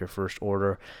 15% off your first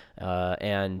order.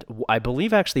 And I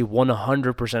believe actually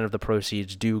 100% of the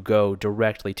proceeds do go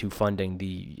directly to funding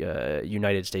the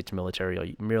United States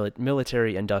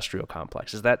military industrial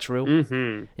complex. Is that true?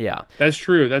 Mm-hmm. Yeah. That's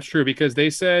true. That's true because they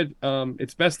said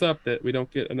it's messed up that we don't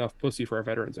get enough pussy for our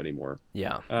veterans anymore.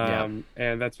 Yeah. Yeah.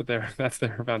 And that's their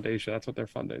foundation. That's what they're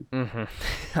funding. Mm-hmm.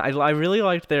 I really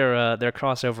liked their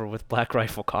crossover with Black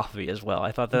Rifle Coffee as well.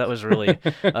 I thought that was really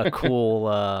a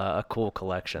cool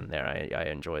collection there. I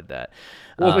enjoyed that.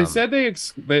 Well, they said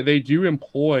they do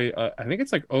employ I think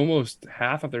it's like almost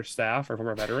half of their staff are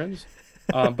former veterans,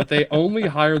 but they only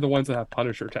hire the ones that have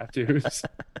Punisher tattoos.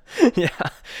 Yeah,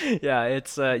 yeah.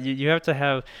 It's you have to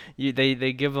have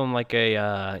they give them like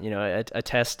a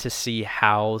test to see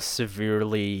how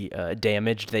severely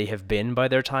damaged they have been by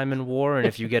their time in war, and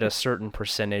if you get a certain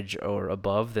percentage or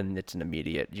above, then it's an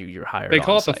immediate you're hired. They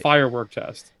call it site. the firework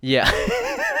test. Yeah.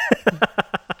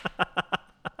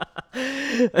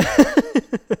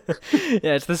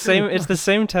 Yeah, it's the same. It's the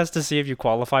same test to see if you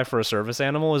qualify for a service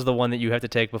animal as the one that you have to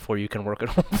take before you can work at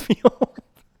home field.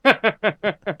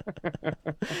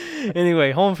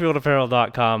 Anyway,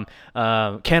 homefieldapparel.com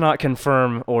cannot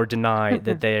confirm or deny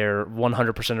that their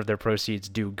 100% of their proceeds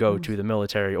do go to the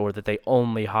military or that they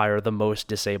only hire the most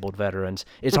disabled veterans.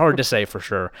 It's hard to say for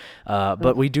sure,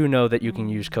 but we do know that you can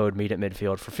use code Meet at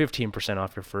Midfield for 15%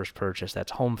 off your first purchase.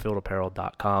 That's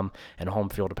homefieldapparel.com and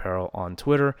homefieldapparel on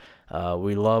Twitter.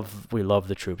 We love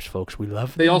the troops, folks. We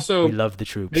love the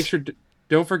troops. Make sure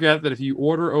don't forget that if you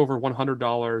order over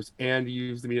 $100 and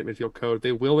use the Meet at Midfield code,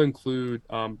 they will include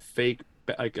fake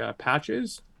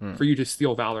patches for you to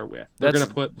steal Valor with. They're going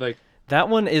to put like that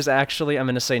one is actually, I'm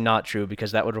going to say not true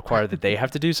because that would require that they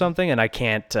have to do something, and I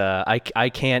can't say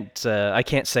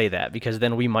that because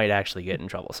then we might actually get in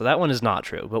trouble. So that one is not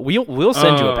true. But we'll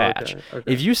send you a patch.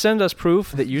 Okay. If you send us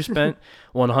proof that you spent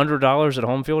 $100 at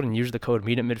home field and use the code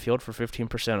Meet at Midfield for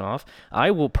 15% off,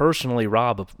 I will personally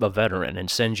rob a veteran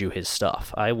and send you his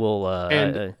stuff. I will.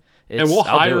 And we'll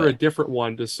hire a different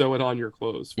one to sew it on your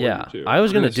clothes for you too. I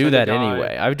was going to do that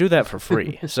anyway. I would do that for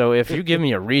free. So if you give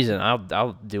me a reason,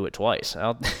 I'll do it twice.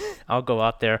 I'll go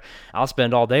out there. I'll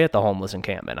spend all day at the homeless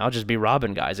encampment. I'll just be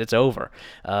robbing guys. It's over.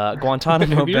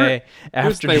 Guantanamo Bay.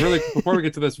 Before we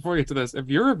get to this, if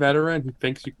you're a veteran who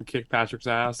thinks you can kick Patrick's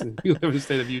ass and you live in the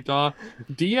state of Utah,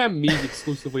 DM me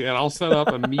exclusively, and I'll set up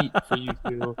a meet for you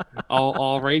two.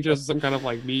 I'll arrange us some kind of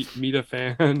like meet a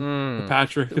fan.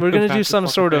 Patrick. We're gonna do some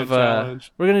sort of.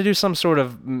 We're gonna do some sort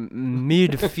of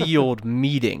midfield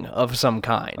meeting of some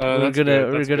kind. We're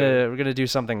gonna do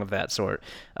something of that sort.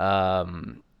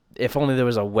 If only there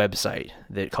was a website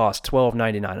that cost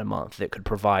 $12.99 a month that could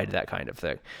provide that kind of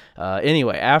thing.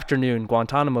 Anyway, afternoon,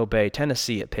 Guantanamo Bay,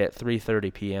 Tennessee at Pitt,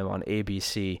 3:30 p.m. on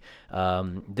ABC.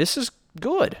 This is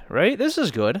good, right? This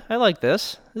is good. I like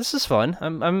this. This is fun.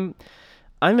 I'm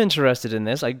interested in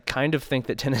this. I kind of think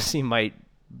that Tennessee might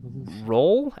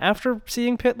roll after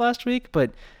seeing Pitt last week,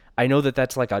 but I know that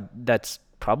that's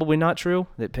probably not true.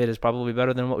 That Pitt is probably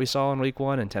better than what we saw in week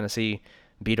 1, and Tennessee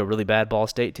beat a really bad Ball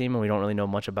State team, and we don't really know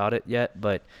much about it yet.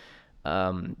 But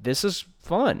this is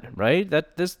fun, right?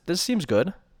 This seems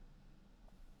good.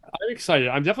 I'm excited.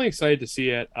 I'm definitely excited to see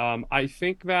it. I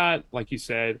think that, like you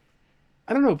said,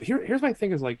 I don't know. Here's my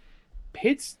thing: is like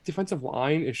Pitt's defensive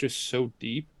line is just so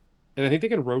deep, and I think they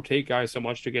can rotate guys so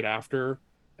much to get after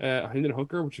Hendon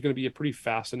Hooker, which is going to be a pretty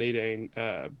fascinating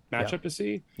matchup to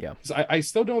see. Yeah. Because I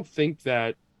still don't think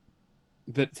that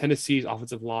Tennessee's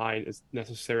offensive line is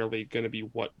necessarily going to be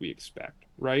what we expect,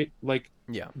 right? Like,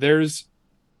 there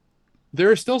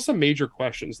are still some major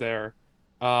questions there.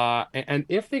 And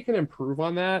if they can improve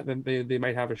on that, then they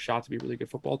might have a shot to be a really good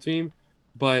football team.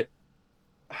 But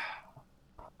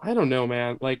I don't know,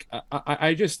 man. Like,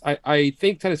 I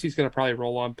think Tennessee's going to probably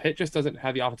roll on. Pitt just doesn't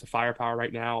have the offensive firepower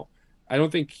right now. I don't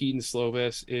think Keaton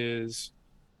Slovis is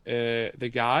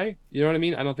the guy. You know what I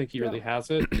mean? I don't think he really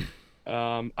has it.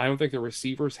 I don't think the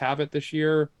receivers have it this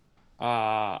year.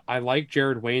 I like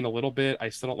Jared Wayne a little bit. I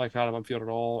still don't like Adam on field at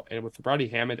all. And with Brady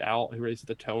Hammond out, who really set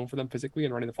the tone for them physically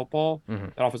and running the football,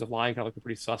 that offensive line kind of looking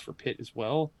pretty sus for Pitt as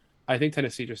well. I think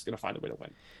Tennessee just going to find a way to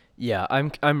win. Yeah,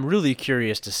 I'm really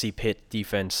curious to see Pitt's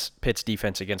defense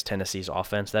against Tennessee's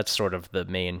offense. That's sort of the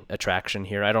main attraction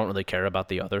here. I don't really care about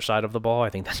the other side of the ball. I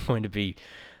think that's going to be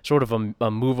sort of a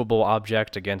movable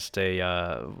object against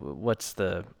a what's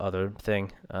the other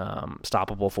thing?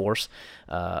 Stoppable force.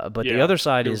 But the other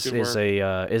side is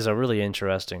a really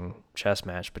interesting chess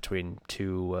match between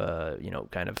two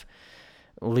kind of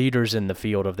leaders in the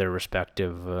field of their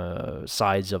respective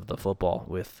sides of the football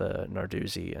with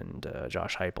Narduzzi and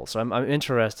Josh Heupel. So I'm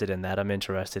interested in that. I'm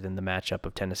interested in the matchup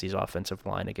of Tennessee's offensive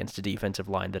line against a defensive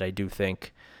line that I do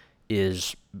think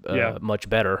is Yeah, much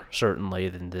better, certainly,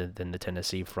 than the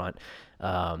Tennessee front.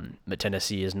 But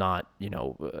Tennessee is not,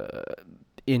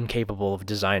 incapable of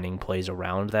designing plays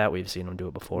around that. We've seen them do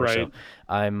it before, so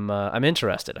right. I'm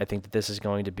interested. I think that this is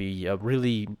going to be a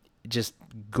really just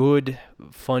good,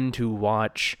 fun to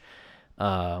watch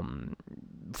um,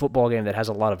 football game that has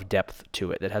a lot of depth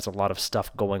to it, that has a lot of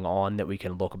stuff going on that we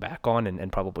can look back on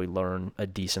and probably learn a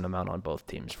decent amount on both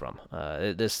teams from.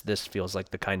 This feels like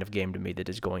the kind of game to me that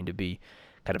is going to be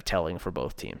kind of telling for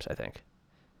both teams, I think.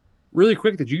 Really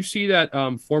quick, did you see that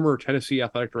former Tennessee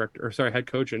athletic director, or sorry, head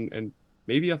coach and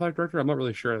maybe athletic director? I'm not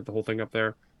really sure the whole thing up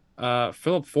there.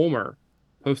 Philip Fulmer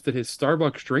posted his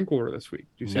Starbucks drink order this week.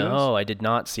 Do you see this? No, I did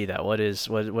not see that. What's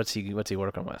he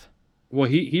working with? Well,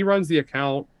 he runs the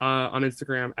account on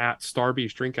Instagram at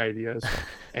Starbeast Drink Ideas,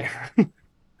 and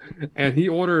and he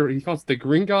calls it the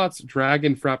Gringotts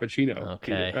Dragon Frappuccino,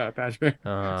 Peter, Okay. Patrick,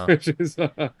 Uh, which is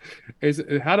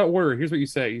how to order. Here's what you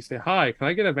say: you say, "Hi, can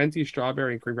I get a venti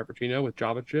strawberry and cream frappuccino with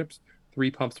Java chips, 3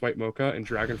 pumps white mocha, and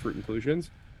dragon fruit inclusions?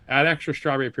 Add extra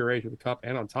strawberry puree to the cup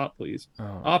and on top, please. oh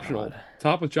my Optional: God.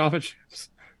 top with Java chips,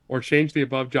 or change the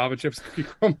above Java chips cookie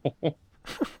crumble."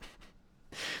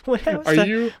 What has Are to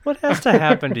you? what has to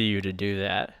happen to you to do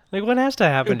that? Like what has to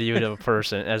happen to you to a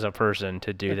person as a person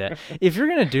to do that? If you're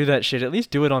gonna do that shit, at least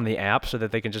do it on the app so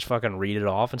that they can just fucking read it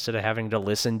off instead of having to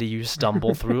listen to you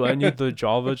stumble through. I need the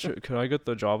Java chip. Can I get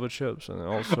the Java chips? And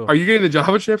also Are you getting the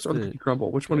Java chips or the the cookie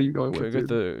crumble? Which one are you going can I with, get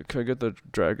dude?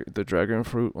 the dragon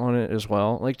fruit on it as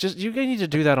well? Like just you need to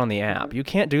do that on the app. You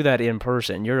can't do that in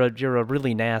person. You're a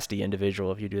really nasty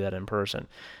individual if you do that in person.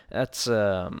 That's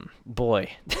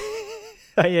boy.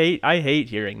 I hate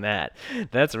hearing that.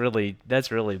 That's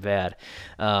really bad.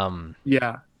 Um,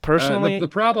 Yeah. The personally,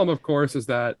 problem, of course, is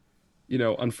that,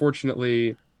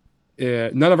 unfortunately,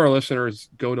 none of our listeners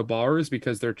go to bars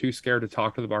because they're too scared to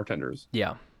talk to the bartenders.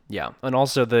 yeah, yeah, and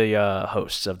also the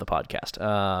hosts of the podcast.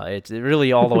 It's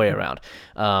really all the way around.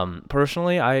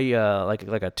 Personally, I like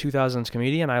a 2000s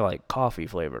comedian. I like coffee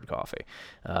flavored coffee.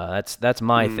 That's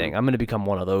my Mm. thing. I'm gonna become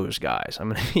one of those guys. I'm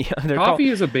gonna be. They're called. Coffee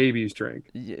is a baby's drink.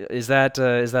 Is that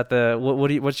the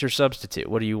what's your substitute?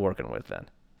 What are you working with then?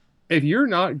 If you're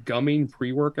not gumming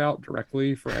pre-workout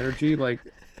directly for energy, like,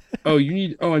 I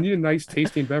need a nice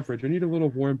tasting beverage. I need a little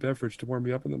warm beverage to warm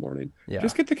me up in the morning. Yeah,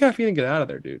 Just get the caffeine and get out of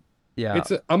there, dude. yeah.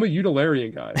 I'm a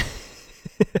utilitarian guy.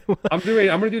 I'm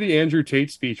gonna do the Andrew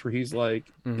Tate speech where he's like,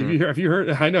 hmm have you heard,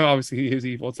 I know obviously he is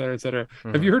evil, et cetera, et cetera.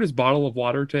 Have hmm you heard his bottle of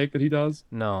water take that he does?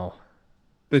 No.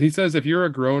 That he says if you're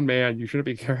a grown man, you shouldn't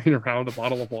be carrying around a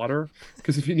bottle of water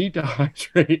because if you need to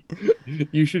hydrate,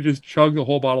 you should just chug the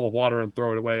whole bottle of water and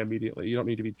throw it away immediately. You don't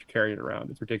need to be carrying it around.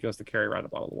 It's ridiculous to carry around a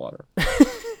bottle of water.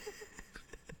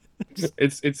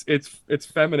 It's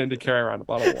feminine to carry around a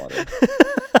bottle of water.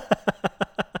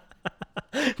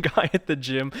 Guy at the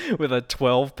gym with a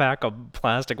 12 pack of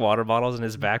plastic water bottles in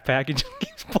his backpack. He just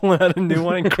keeps pulling out a new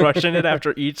one and crushing it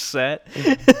after each set.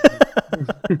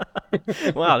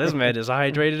 Wow, this man is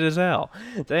hydrated as hell.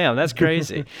 Damn, that's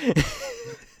crazy.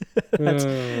 that's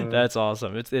Uh, that's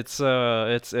awesome.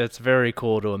 It's very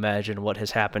cool to imagine what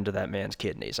has happened to that man's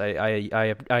kidneys.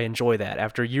 I enjoy that.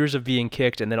 After years of being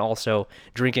kicked and then also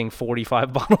drinking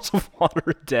 45 bottles of water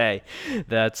a day,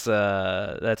 that's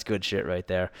good shit right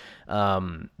there.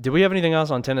 Did we have anything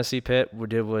else on Tennessee Pitt?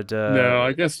 no,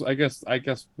 I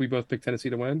guess we both picked Tennessee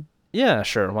to win. Yeah,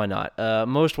 sure, why not?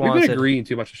 Most We've been wanted. agreeing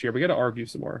too much this year. We got to argue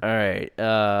some more. All right.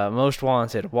 Most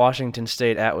wanted. Washington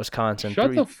State at Wisconsin.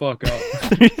 Shut the fuck up.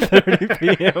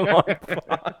 3:30 p.m. on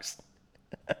Fox.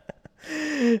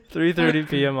 3:30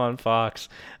 p.m. on Fox.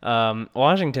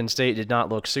 Washington State did not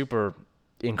look super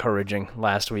encouraging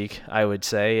last week. I would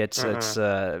say it's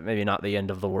Uh-huh. maybe not the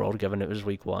end of the world given it was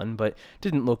week one, but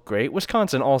didn't look great.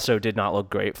 Wisconsin also did not look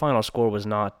great. Final score was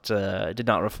not did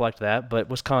not reflect that, but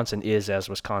Wisconsin is as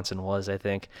Wisconsin was. I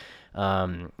think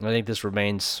this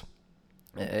remains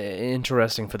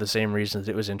interesting for the same reasons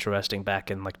it was interesting back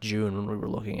in like June when we were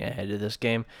looking ahead to this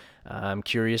game. I'm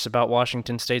curious about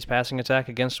Washington State's passing attack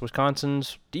against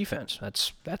Wisconsin's defense.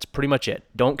 That's pretty much it.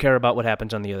 Don't care about what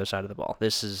happens on the other side of the ball.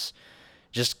 This is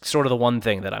just sort of the one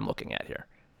thing that I'm looking at here.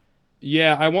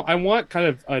 Yeah, I want kind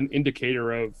of an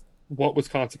indicator of what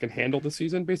Wisconsin can handle this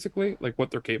season, basically, like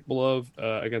what they're capable of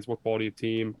against what quality of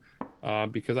team.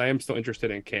 Because I am still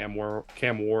interested in Cam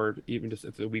Ward, even just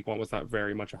if the week one was not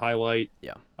very much a highlight.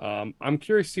 Yeah. I'm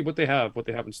curious to see what they have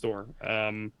in store.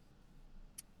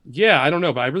 Yeah, I don't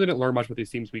know, but I really didn't learn much about these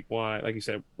teams week one. Like you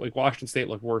said, like Washington State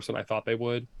looked worse than I thought they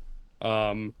would.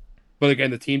 Um, but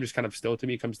again, the team just kind of still to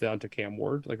me comes down to Cam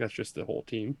Ward. Like that's just the whole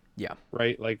team, Yeah.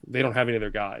 right? Like they don't have any other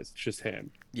guys. It's just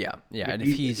him. Yeah, yeah, If and if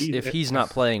he, he's he if he's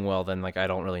not playing well, then like I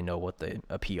don't really know what the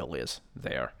appeal is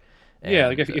there, yeah,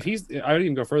 like and if he's, I would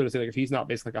even go further to say like if he's not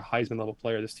basically like a Heisman level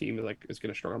player, this team is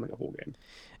going to struggle like a whole game.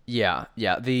 yeah,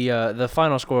 yeah. The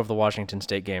final score of the Washington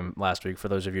State game last week, for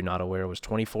those of you not aware, was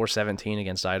 24-17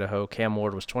 against Idaho. Cam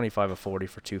Ward was 25 of 40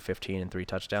 for 215 and 3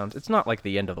 touchdowns. It's not like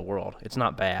the end of the world. It's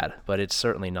not bad, but it's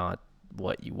certainly not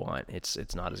what you want.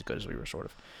 It's not as good as we were sort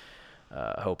of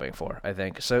hoping for, I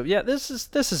think. So yeah, this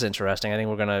is interesting. I think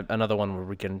we're gonna another one where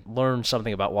we can learn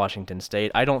something about Washington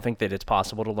State. I don't think that it's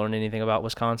possible to learn anything about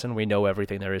Wisconsin. We know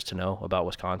everything there is to know about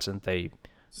Wisconsin.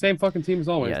 Same fucking team as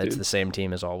always, Yeah, it's dude. the same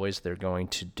team as always. They're going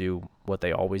to do what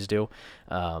they always do.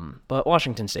 But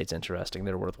Washington State's interesting.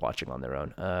 They're worth watching on their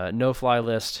own. No fly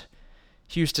list.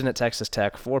 Houston at Texas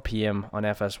Tech, 4 p.m. on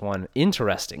FS1.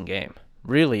 Interesting game.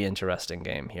 Really interesting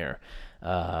game here.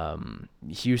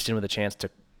 Houston with a chance to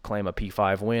claim a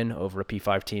P5 win over a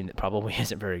P5 team that probably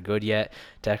isn't very good yet.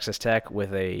 Texas Tech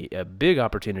with a big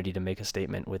opportunity to make a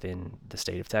statement within the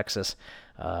state of Texas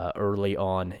early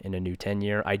on in a new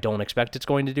tenure. I don't expect it's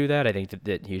going to do that. I think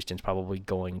that Houston's probably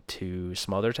going to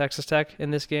smother Texas Tech in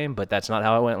this game, but that's not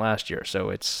how it went last year. So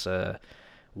it's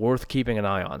worth keeping an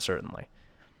eye on, certainly.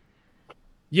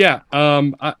 Yeah,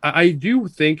 I do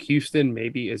think Houston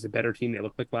maybe is a better team they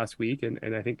looked like last week, and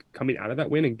I think coming out of that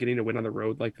win and getting a win on the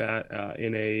road like that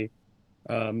in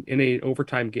a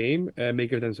overtime game may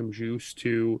give them some juice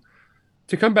to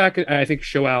come back and I think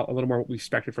show out a little more what we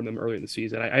expected from them early in the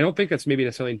season. I don't think that's maybe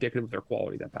necessarily indicative of their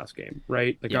quality that past game,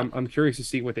 right? Like Yeah. I'm curious to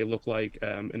see what they look like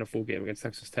in a full game against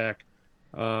Texas Tech.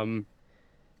 Um,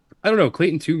 I don't know.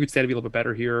 Clayton too could stand to be a little bit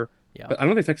better here, Yeah. but I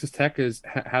don't think Texas Tech has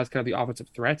kind of the offensive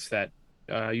threats that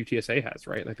UTSA has,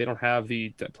 right? Like they don't have the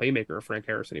playmaker Frank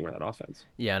Harris anywhere in that offense.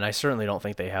 Yeah, and I certainly don't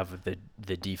think they have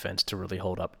the defense to really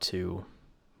hold up to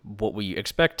what we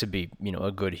expect to be,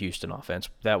 a good Houston offense.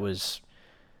 That was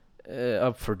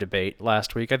up for debate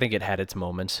last week. I think it had its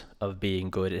moments of being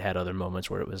good. It had other moments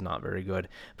where it was not very good.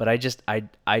 But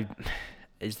I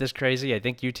is this crazy? I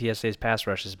think UTSA's pass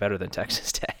rush is better than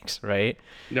Texas Tech's, right?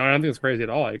 No, I don't think it's crazy at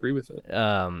all. I agree with it.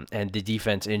 And the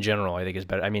defense in general, I think, is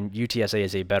better. I mean, UTSA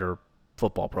is a better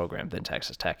football program than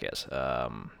Texas Tech is.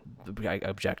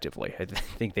 Objectively, I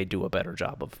think they do a better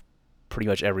job of pretty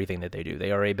much everything that they do.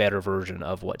 They are a better version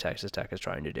of what Texas Tech is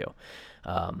trying to do.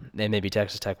 And maybe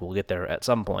Texas Tech will get there at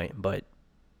some point, but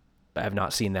I have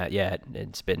not seen that yet.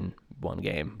 It's been one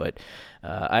game, but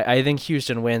I think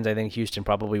Houston wins. I think Houston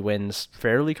probably wins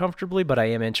fairly comfortably, but I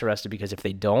am interested because if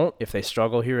they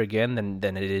struggle here again,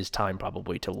 then it is time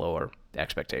probably to lower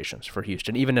expectations for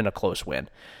Houston, even in a close win.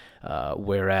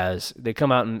 Whereas they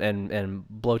come out and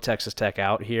blow Texas Tech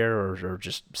out here or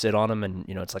just sit on them, and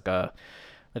it's like a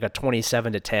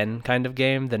 27-10 kind of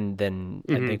game, then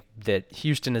I Hmm. think that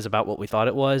Houston is about what we thought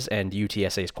it was, and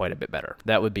UTSA is quite a bit better.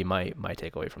 That would be my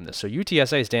takeaway from this. So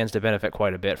UTSA stands to benefit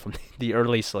quite a bit from the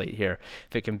early slate here.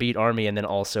 If it can beat Army and then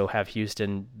also have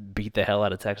Houston beat the hell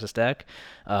out of Texas Tech,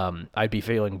 I'd be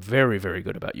feeling very, very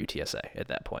good about UTSA at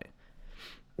that point.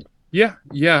 Yeah,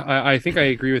 yeah, I think I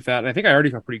agree with that. And I think I already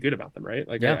felt pretty good about them, right?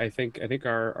 Like Yeah, I think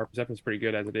our perception is pretty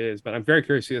good as it is, but I'm very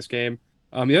curious to see this game.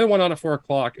 The other one on at 4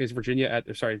 o'clock is Virginia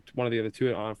at sorry, one of the other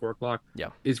two on at 4 o'clock yeah.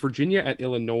 is Virginia at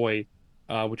Illinois,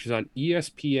 which is on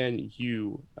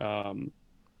ESPNU.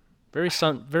 Very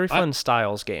I fun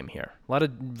styles game here. A lot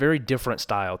of very different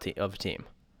style of team.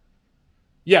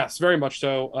 Yes, very much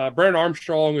so. Brennan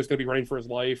Armstrong is going to be running for his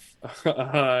life,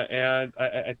 and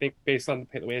I think based on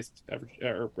the way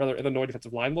or rather Illinois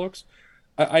defensive line looks,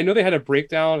 I know they had a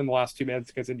breakdown in the last 2 minutes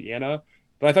against Indiana,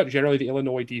 but I thought generally the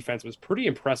Illinois defense was pretty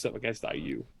impressive against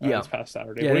IU Yeah. this past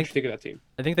Saturday. Yeah, What did you think of that team?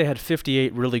 I think they had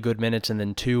 58 really good minutes and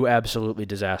then two absolutely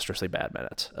disastrously bad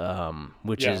minutes,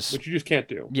 which Yeah, is which you just can't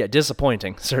do. yeah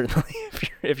disappointing certainly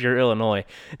if you're Illinois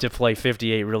to play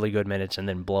 58 really good minutes and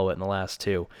then blow it in the last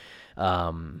two.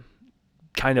 Um,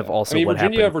 Kind of Yeah, I also mean what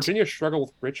happened. Virginia struggled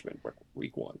with Richmond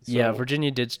week one, Yeah, so Virginia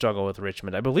did struggle with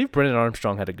Richmond. I believe Brennan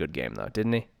Armstrong had a good game though,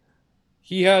 didn't he?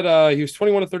 he was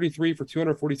 21 to 33 for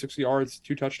 246 yards,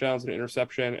 2 touchdowns, and an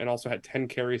interception, and also had 10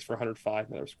 carries for 105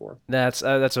 in their score. That's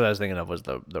what I was thinking of was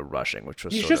the rushing, which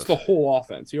was He's sort just the of whole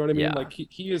offense. You know what I mean? yeah, Like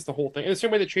he is the whole thing. In the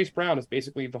same way that Chase Brown is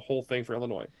basically the whole thing for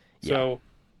Illinois. yeah, So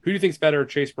Who do you think's better,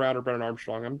 Chase Brown or Brennan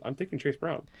Armstrong? I'm thinking Chase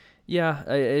Brown. Yeah,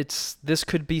 it's this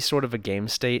could be sort of a game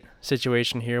state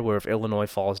situation here where if Illinois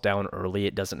falls down early,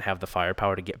 it doesn't have the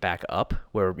firepower to get back up.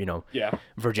 Where, Yeah.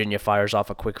 Virginia fires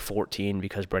off a quick 14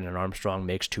 because Brendan Armstrong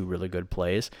makes two really good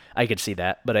plays. I could see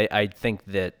that, but I think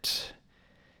that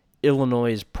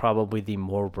Illinois is probably the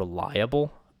more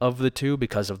reliable of the two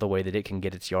because of the way that it can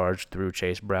get its yards through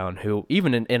Chase Brown, who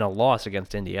even in a loss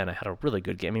against Indiana had a really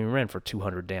good game. I mean, he ran for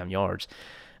 200 damn yards.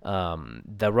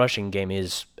 The rushing game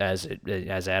is as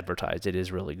advertised. It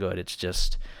is really good. It's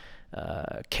just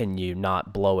can you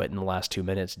not blow it in the last 2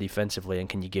 minutes defensively, and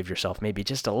can you give yourself maybe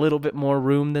just a little bit more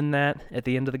room than that at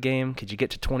the end of the game? Could you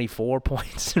get to 24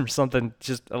 points or something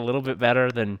just a little bit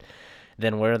better than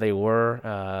where they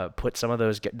were? Put some of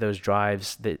those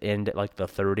drives that end at like the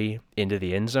 30 into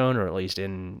the end zone, or at least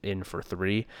in for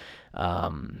three.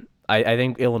 I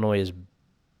think Illinois is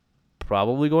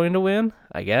probably going to win,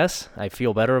 I guess. I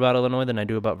feel better about Illinois than I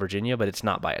do about Virginia, but it's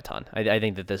not by a ton. I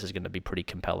think that this is going to be pretty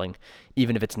compelling,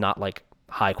 even if it's not like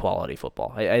high quality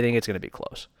football. I think it's going to be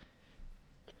close.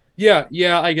 Yeah,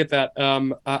 I get that.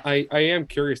 I am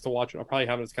curious to watch it. I'll probably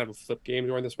have it as kind of a flip game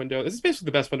during this window. This is basically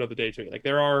the best window of the day to me. Like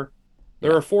there are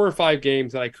 4 or 5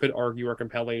 games that I could argue are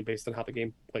compelling based on how the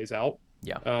game plays out.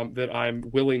 Yeah. That I'm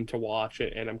willing to watch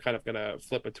it, and I'm kind of gonna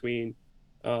flip between.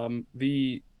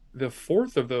 The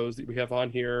fourth of those that we have on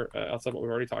here, outside what we've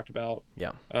already talked about,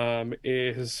 Yeah.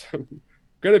 is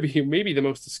going to be maybe the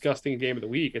most disgusting game of the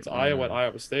week. It's Iowa at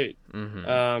Iowa State.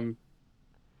 Mm-hmm.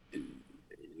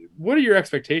 What are your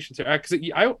expectations here? Because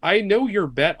I know your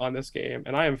bet on this game,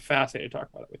 and I am fascinated to talk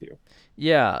about it with you.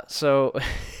 Yeah. So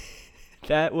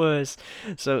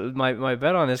my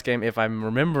bet on this game, if I'm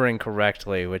remembering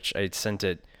correctly, which I sent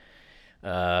it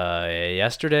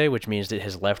yesterday, which means it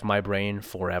has left my brain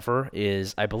forever,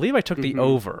 is I believe I took the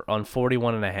over on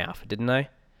 41.5, didn't I?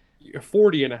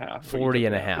 40 and a half. 40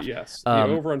 and a half. Yes, the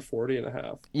over on 40 and a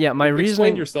half. Yeah, my Explain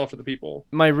reasoning. yourself to the people.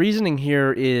 My reasoning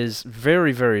here is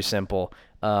very, very simple.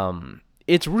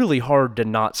 It's really hard to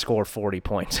not score 40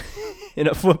 points in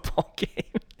a football game.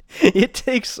 It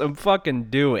takes some fucking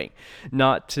doing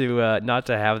not to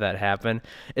have that happen,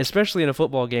 especially in a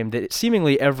football game that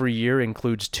seemingly every year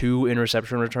includes 2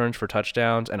 interception returns for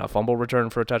touchdowns and a fumble return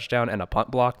for a touchdown and a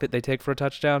punt block that they take for a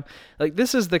touchdown. Like,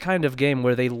 this is the kind of game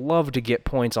where they love to get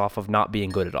points off of not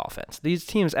being good at offense. These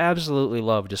teams absolutely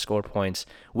love to score points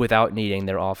without needing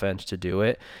their offense to do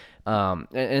it.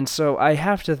 And so I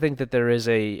have to think that there is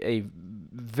a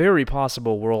very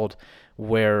possible world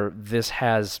where this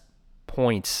has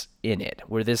points in it,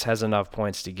 where this has enough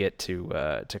points to get to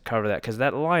cover that, because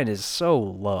that line is so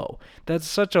low. That's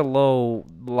such a low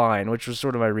line, which was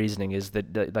sort of my reasoning, is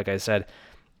that like I said,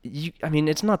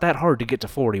 it's not that hard to get to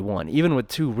 41, even with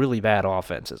 2 really bad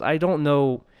offenses. I don't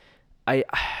know.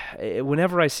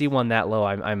 Whenever I see one that low,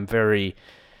 I'm very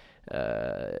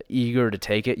eager to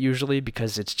take it usually,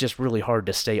 because it's just really hard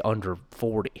to stay under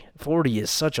 40. 40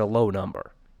 is such a low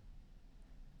number.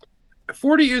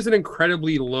 40 is an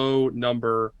incredibly low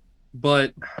number,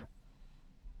 but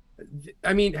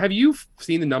I mean, have you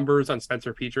seen the numbers on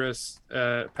Spencer Petras,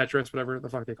 whatever the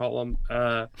fuck they call him,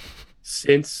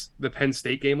 since the Penn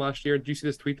State game last year? Did you see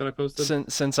this tweet that I posted?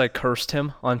 Since I cursed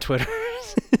him on Twitter.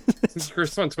 Since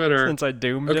cursed on Twitter. Since I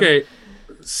doomed him. Okay,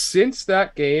 since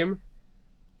that game,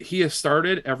 he has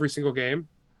started every single game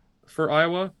for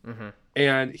Iowa,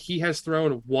 and he has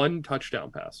thrown 1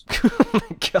 touchdown pass. Oh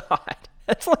my God.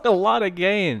 That's like a lot of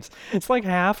games. It's like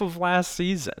half of last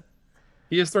season.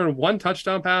 He has thrown 1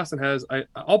 touchdown pass and has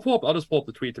I'll just pull up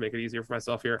the tweet to make it easier for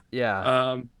myself here.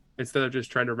 Yeah. Instead of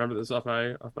just trying to remember this off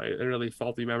my really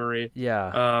faulty memory.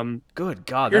 Yeah. Good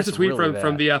God. Here's that's a tweet really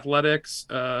from bad. the Athletics.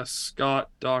 Scott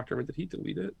Docterman. Did he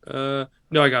delete it?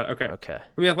 No, I got it. Okay.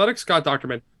 From the Athletics, Scott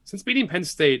Docterman. Since beating Penn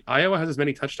State, Iowa has as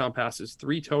many touchdown passes,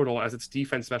 3 total, as its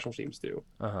defense special teams do.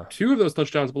 2 of those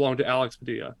touchdowns belong to Alex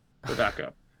Padilla, the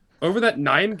backup. Over that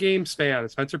 9-game span,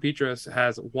 Spencer Petras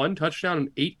has 1 touchdown and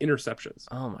 8 interceptions.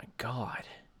 Oh my God.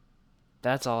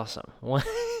 That's awesome.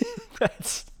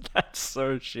 That's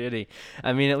so shitty.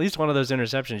 I mean, at least one of those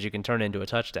interceptions you can turn into a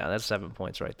touchdown. That's 7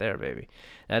 points right there, baby.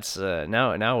 That's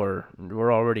now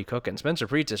we're already cooking. Spencer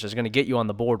Petras is going to get you on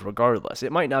the board regardless.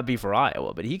 It might not be for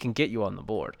Iowa, but he can get you on the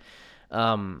board.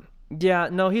 Yeah,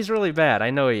 no, he's really bad.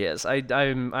 I know he is.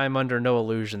 I'm under no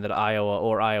illusion that Iowa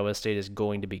or Iowa State is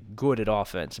going to be good at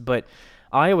offense, but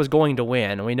Iowa's going to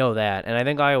win, and we know that. And I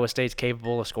think Iowa State's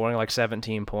capable of scoring like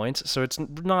 17 points, so it's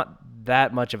not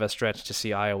that much of a stretch to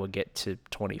see Iowa get to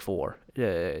 24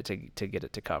 to get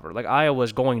it to cover. Like,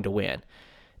 Iowa's going to win,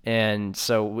 and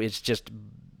so it's just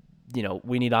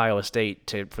we need Iowa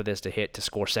State for this to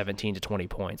score 17 to 20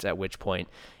 points, at which point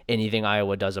anything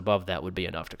Iowa does above that would be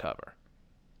enough to cover.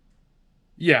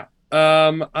 Yeah.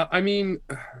 I mean,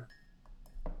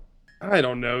 I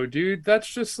don't know, dude. That's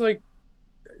just like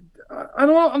I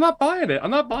don't know. I'm not buying it.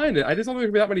 I'm not buying it. I just don't think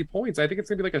it's gonna be that many points. I think it's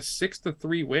gonna be like a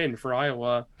 6-3 win for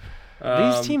Iowa.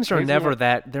 These teams I are think it's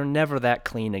gonna they're never that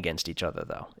clean against each other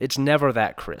though. It's never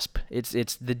that crisp. It's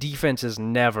the defense is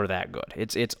never that good.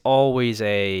 It's always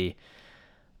a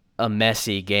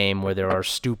messy game where there are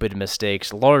stupid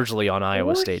mistakes, largely on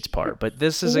Iowa 40, State's part. But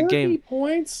this is a 40 game.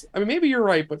 points. I mean, maybe you're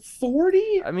right, but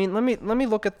 40? I mean, let me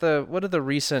look at what are the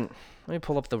recent. Let me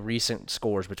pull up the recent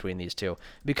scores between these two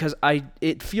because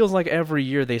it feels like every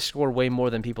year they score way more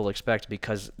than people expect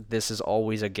because this is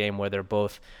always a game where they're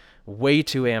both way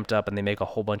too amped up and they make a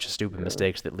whole bunch of stupid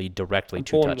mistakes that lead directly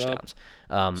to touchdowns.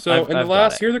 So in the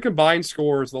last, here are the combined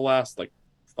scores the last like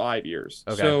 5 years.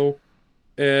 Okay. So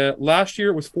last year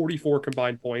it was 44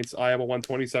 combined points. Iowa won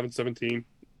 27-17.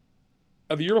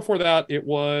 The year before that it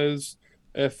was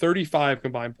 35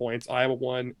 combined points. Iowa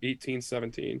won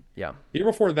 18-17. Yeah. The year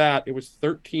before that it was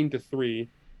 13-3.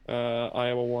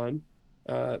 Iowa won.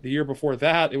 The year before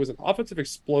that it was an offensive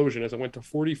explosion as it went to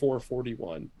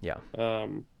 44-41. Yeah.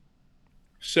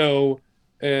 So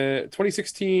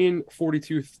 2016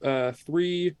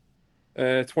 42-3.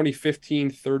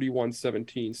 2015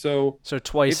 31-17. So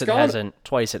twice it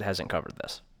hasn't covered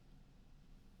this.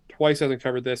 Twice hasn't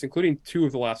covered this, including 2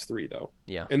 of the last 3 though.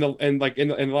 Yeah. In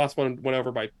the last one went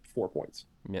over by 4 points.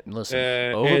 Yeah, listen,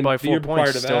 over by 4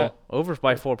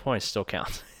 points still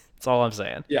counts. That's all I'm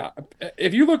saying. Yeah.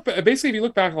 If you look back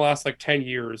the last like 10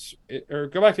 years, if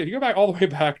you go back all the way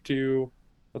back to,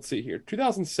 let's see here,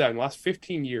 2007, last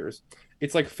 15 years,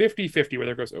 it's like 50-50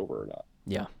 whether it goes over or not.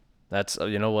 Yeah. That's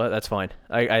you know what? That's fine.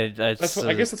 I guess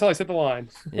that's how I set the line.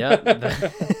 Yeah,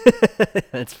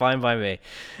 it's fine by me.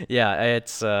 Yeah,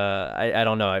 it's I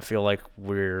don't know. I feel like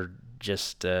we're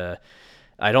just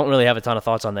I don't really have a ton of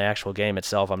thoughts on the actual game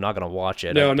itself. I'm not going to watch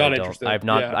it. No, not interested.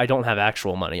 I don't have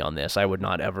actual money on this. I would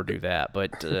not ever do that.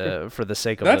 But for the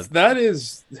sake of that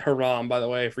is haram, by the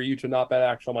way, for you to not bet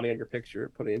actual money on your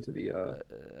picture, put it into the.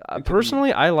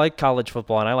 Personally, I like college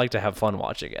football and I like to have fun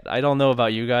watching it. I don't know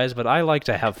about you guys, but I like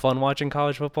to have fun watching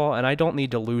college football, and I don't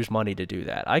need to lose money to do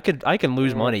that. I can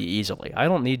lose money easily. I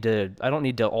don't need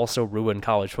to also ruin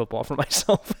college football for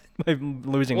myself by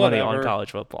losing money on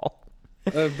college football.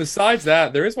 Besides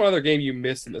that, there is one other game you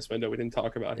missed in this window we didn't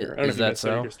talk about here. I don't know if you missed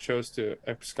it, you just chose to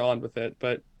abscond with it,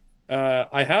 but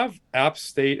I have App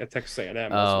State at Texas A&M. This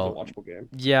is a watchable game.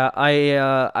 Yeah,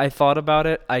 I thought about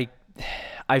it.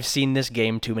 I've seen this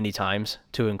game too many times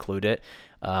to include it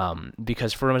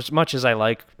because for as much as I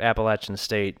like Appalachian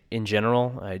State in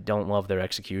general, I don't love their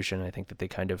execution. I think that they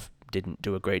kind of didn't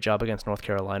do a great job against North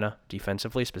Carolina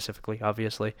defensively, specifically,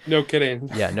 obviously. No kidding.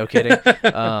 Yeah, no kidding.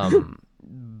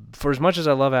 For as much as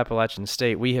I love Appalachian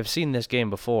State, we have seen this game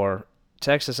before.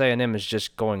 Texas A&M is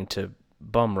just going to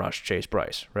bum rush Chase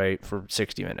Bryce, right, for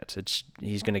 60 minutes.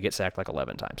 He's going to get sacked like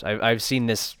 11 times. I've seen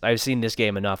this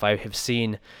game enough. I have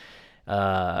seen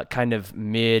kind of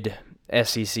mid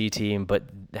SEC team, but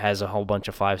has a whole bunch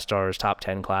of 5 stars, top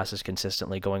 10 classes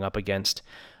consistently going up against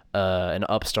an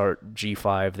upstart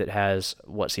G5 that has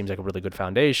what seems like a really good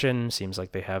foundation, seems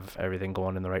like they have everything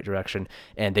going in the right direction,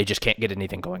 and they just can't get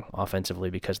anything going offensively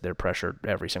because they're pressured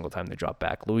every single time they drop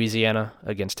back. Louisiana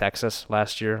against Texas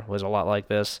last year was a lot like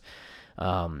this.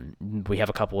 We have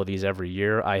a couple of these every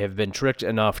year. I have been tricked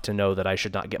enough to know that I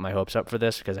should not get my hopes up for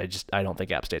this because I don't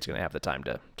think App State's going to have the time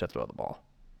to throw the ball.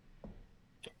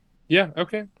 Yeah,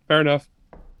 okay, fair enough.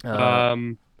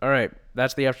 All right,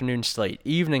 that's the afternoon slate.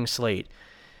 Evening slate.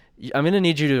 I'm going to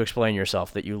need you to explain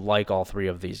yourself that you like all 3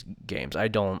 of these games. I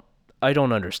don't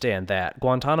understand that.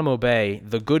 Guantanamo Bay,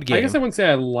 the good game. I guess I wouldn't say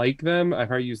I like them. I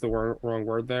probably used the wrong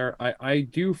word there. I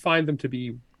do find them to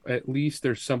be, at least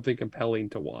there's something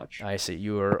compelling to watch. I see.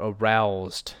 You are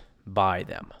aroused by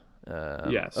them.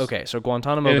 Yes. Okay, so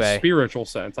Guantanamo Bay. In a spiritual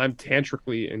sense, I'm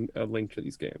tantrically linked to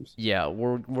these games. Yeah,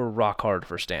 we're rock hard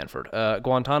for Stanford.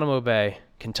 Guantanamo Bay,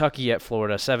 Kentucky at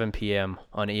Florida, 7 p.m.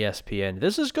 on ESPN.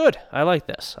 This is good. I like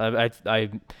this.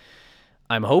 I'm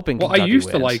hoping. Well, Kentucky I used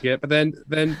wins. to like it, but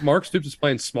then Mark Stoops is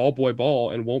playing small boy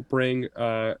ball and won't bring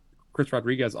Chris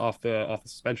Rodriguez off the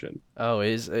suspension. Oh,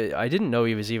 I didn't know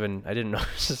he was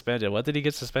suspended. What did he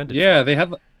get suspended? Yeah, for? they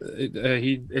had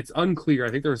it's unclear. I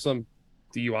think there was some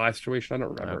DUI situation. I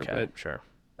don't remember. Okay, but, sure.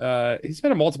 He's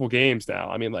been in multiple games now.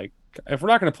 I mean, like, if we're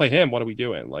not going to play him, what are we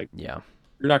doing? Like, yeah,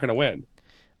 you're not going to win.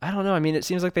 I don't know. I mean, it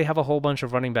seems like they have a whole bunch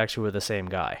of running backs who are the same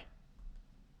guy.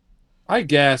 I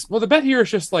guess. Well, the bet here is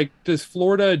just like, does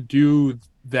Florida do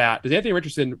that? Does Anthony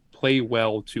Richardson play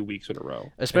well 2 weeks in a row,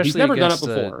 and he's especially never done it against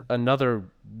before. another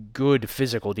good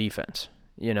physical defense.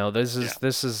 You know, this Yeah. is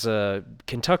this is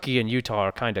Kentucky and Utah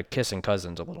are kind of kissing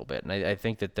cousins a little bit, and I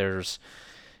think that there's,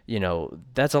 you know,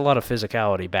 that's a lot of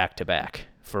physicality back to back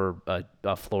for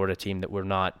a Florida team that we're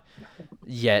not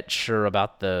yet sure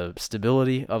about the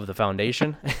stability of the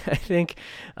foundation. I think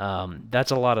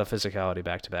that's a lot of physicality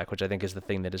back to back, which I think is the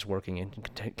thing that is working in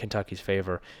Kentucky's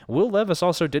favor. Will Levis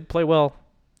also did play well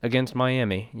against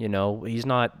Miami. You know, he's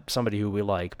not somebody who we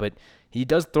like, but he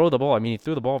does throw the ball. I mean, he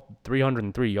threw the ball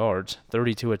 303 yards,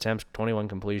 32 attempts, 21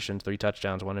 completions, 3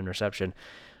 touchdowns, 1 interception.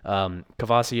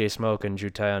 Cavassier Smoke and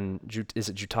is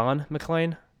it Jutan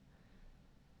McLean?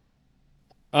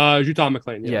 Juton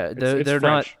McLean. Yeah, Yeah, it's they're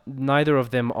not. French. Neither of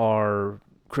them are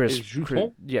Is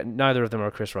Juton? Yeah, neither of them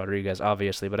are Chris Rodriguez,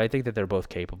 obviously, but I think that they're both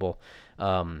capable.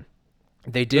 Um,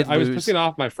 they did I was lose. pissing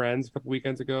off my friends a couple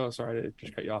weekends ago. Sorry to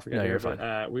just cut you off again No, here, you're but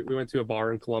fine. we went to a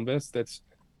bar in Columbus that's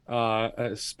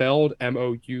spelled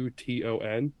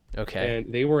Mouton, Okay.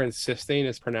 and they were insisting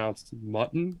it's pronounced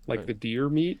mutton, Uh, like the deer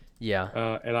meat.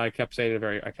 Yeah. And I kept saying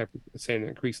an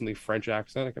increasingly French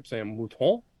accent. I kept saying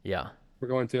mouton. Yeah. We're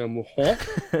going to a mouton.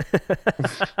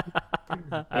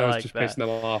 And I I was like just that. pissing them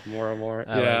off more and more.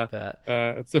 I Yeah. like that.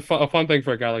 It's a fun thing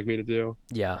for a guy like me to do.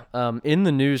 Yeah. In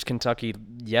the news, Kentucky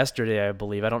yesterday, I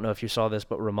believe. I don't know if you saw this,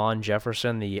 but Ramon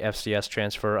Jefferson, the FCS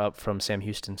transfer up from Sam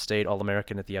Houston State,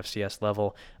 All-American at the FCS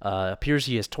level, appears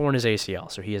he has torn his ACL,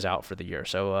 so he is out for the year.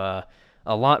 So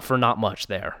a lot for not much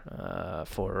there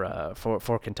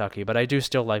for Kentucky. But I do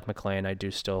still like McLean. I do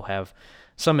still have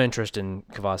some interest in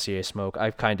Cavassier Smoke.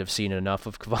 I've kind of seen enough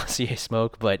of Cavassier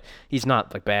Smoke, but he's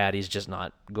not like bad. He's just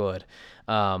not good.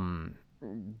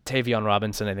 Tavion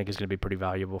Robinson, I think, is going to be pretty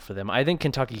valuable for them. I think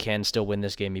Kentucky can still win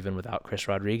this game even without Chris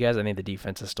Rodriguez. I think the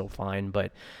defense is still fine,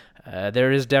 but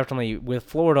there is definitely, with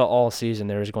Florida all season,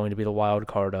 there is going to be the wild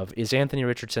card of, is Anthony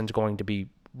Richardson going to be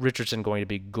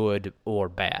good or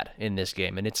bad in this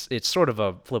game? And it's sort of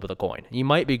a flip of the coin. He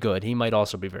might be good. He might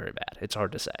also be very bad. It's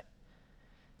hard to say.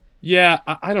 Yeah,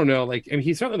 I don't know. Like, I mean,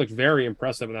 he certainly looked very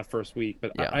impressive in that first week,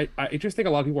 but Yeah. I just think a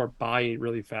lot of people are buying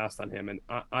really fast on him, and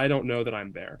I don't know that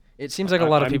I'm there. It seems like a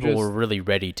lot of I'm people were just really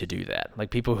ready to do that. Like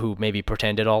people who maybe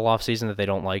pretended all off season that they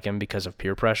don't like him because of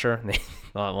peer pressure. And they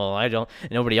thought, well, I don't.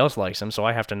 Nobody else likes him, so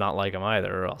I have to not like him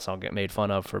either, or else I'll get made fun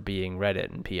of for being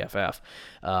Reddit and PFF,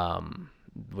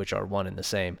 which are one and the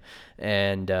same.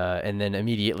 And then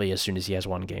immediately, as soon as he has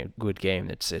one good game,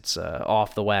 it's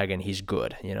off the wagon. He's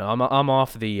good. You know, I'm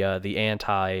off the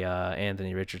anti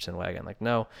Anthony Richardson wagon. Like,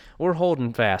 no, we're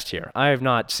holding fast here. I have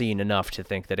not seen enough to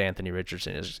think that Anthony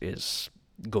Richardson is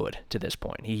good to this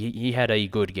point. He had a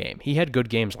good game. He had good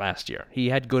games last year. He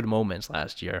had good moments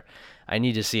last year. I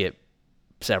need to see it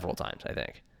several times, I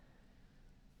think.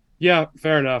 Yeah,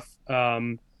 fair enough.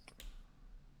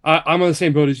 I'm on the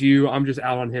same boat as you. I'm just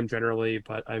out on him generally,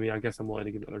 but I mean, I guess I'm willing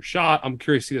to give it another shot. I'm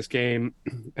curious to see this game,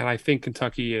 and I think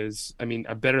Kentucky is, I mean,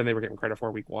 better than they were getting credit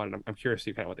for week one. And I'm curious to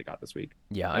see kind of what they got this week.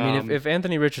 Yeah, I mean, if, Um, if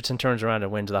Anthony Richardson turns around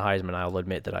and wins the Heisman, I'll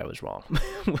admit that I was wrong.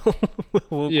 we'll,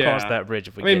 we'll cross yeah, that bridge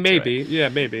if we I mean, get to it. maybe, yeah,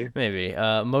 maybe. Maybe.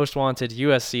 Most wanted,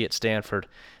 USC at Stanford.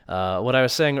 What I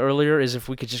was saying earlier is if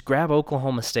we could just grab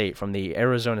Oklahoma State from the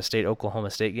Arizona State-Oklahoma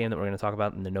State game that we're going to talk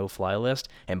about in the no-fly list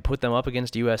and put them up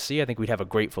against USC, I think we'd have a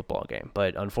great football game.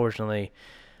 But unfortunately,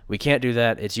 we can't do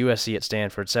that. It's USC at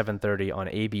Stanford, 7:30 on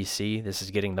ABC. This is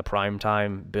getting the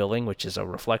primetime billing, which is a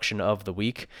reflection of the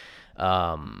week.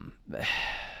 Um,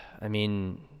 I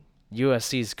mean,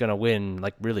 USC's going to win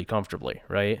like really comfortably,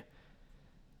 right?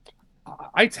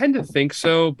 I tend to think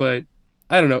so, but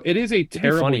I don't know. It is a It'd be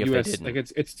terrible funny if they US, like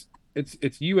didn't.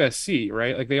 it's USC,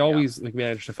 right? Like they Yeah. always like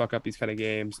manage to fuck up these kind of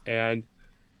games. And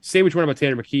say what you want about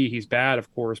Tanner McKee, he's bad,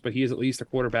 of course, but he is at least a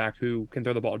quarterback who can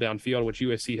throw the ball downfield, which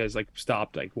USC has like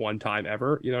stopped like one time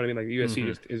ever. You know what I mean? Like USC hmm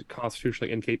just is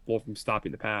constitutionally incapable from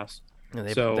stopping the pass. And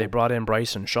they So brought in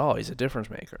Bryson Shaw. He's a difference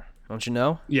maker. Don't you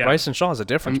know? yeah, Bryson Shaw is a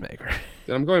difference I'm maker.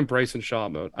 I'm going Bryson Shaw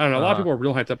mode. I don't know. A lot of Uh-huh. people are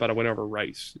real hyped up about a win over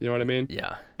Rice. You know what I mean?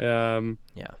 Yeah. Um,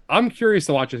 Yeah. I'm curious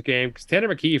to watch this game because Tanner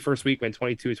McKee first week went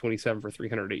 22-27 for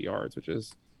 308 yards, which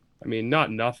is, I mean, not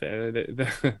nothing.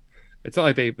 It's not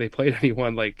like they played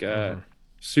anyone like hmm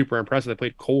super impressive. They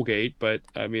played Colgate, but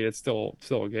I mean, it's still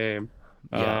a game.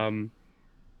 Yeah.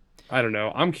 I don't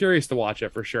know. I'm curious to watch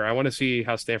it for sure. I want to see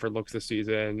how Stanford looks this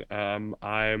season.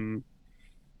 I'm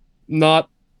not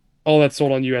all that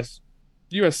sold on USC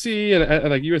and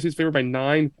like USC's favored by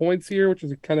 9 points here, which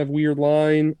is a kind of weird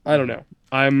line. I don't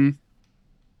hmm know.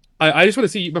 I just want to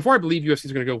see before I believe USC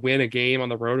is going to go win a game on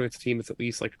the road against a team that's at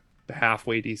least like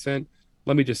halfway decent.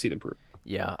 Let me just see them prove.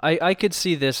 Yeah. I could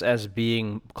see this as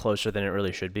being closer than it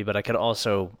really should be, but I could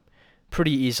also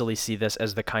pretty easily see this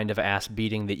as the kind of ass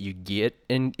beating that you get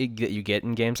in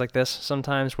games like this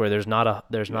sometimes, where there's not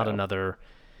Yeah. another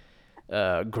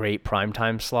great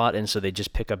primetime slot, and so they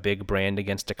just pick a big brand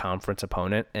against a conference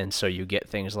opponent, and so you get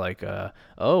things like,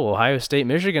 Ohio State,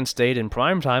 Michigan State in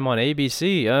primetime on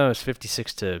ABC. Oh, it's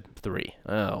 56-3.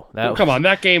 Oh, Well, that come was on,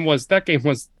 that game was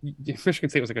Michigan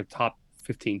State was like a top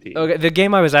 15 team. okay. The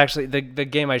game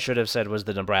I should have said was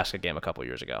the Nebraska game a couple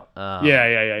years ago.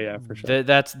 Yeah, for sure.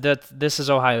 This is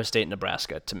Ohio State,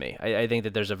 Nebraska to me. I think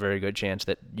that there's a very good chance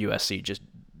that USC just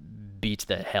beats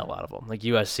the hell out of them. Like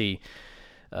USC,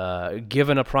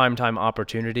 given a primetime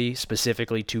opportunity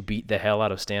specifically to beat the hell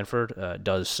out of Stanford,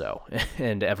 does so.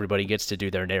 And everybody gets to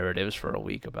do their narratives for a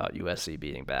week about USC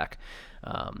beating back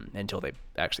until they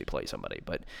actually play somebody.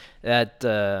 But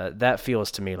that feels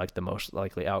to me like the most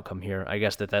likely outcome here. I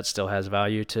guess that still has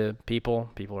value to people.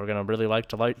 People are going to really like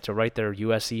to write their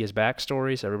USC as back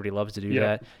stories. Everybody loves to do Yeah.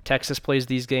 that. Texas plays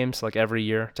these games like every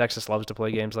year. Texas loves to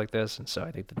play games like this, and so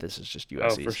I think that this is just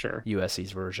USC's, for sure.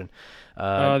 USC's version. The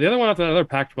other one after another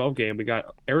Pac-12 game, we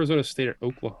got Arizona State at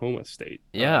Oklahoma State.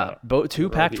 Yeah, both two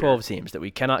earlier. Pac-12 teams that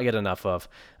we cannot get enough of.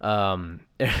 Am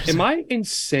I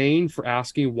insane for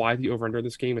asking why the over-under in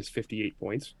this game is 58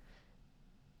 points?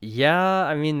 Yeah,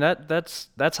 I mean that's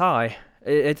high.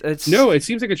 It's No, it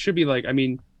seems like it should be like, I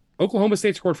mean, Oklahoma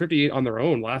State scored 58 on their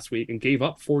own last week and gave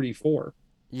up 44.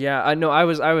 Yeah, I know. I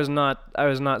was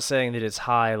not saying that it's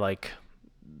high, like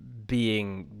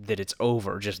being that it's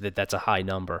over, just that that's a high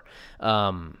number.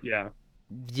 Yeah.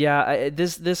 Yeah,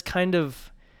 this kind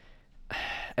of,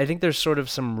 I think there's sort of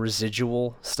some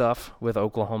residual stuff with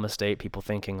Oklahoma State. People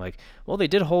thinking like, well, they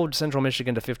did hold Central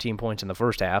Michigan to 15 points in the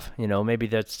first half. You know, maybe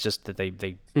that's just that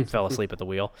they fell asleep at the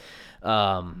wheel.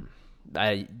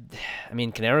 I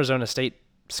mean, can Arizona State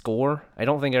score? I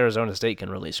don't think Arizona State can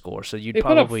really score. So you'd They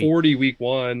put probably up 40 week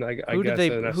one, I who guess.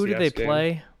 did in an who did they FCS game.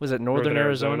 play? Was it Northern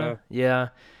Arizona? Yeah.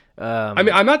 I mean,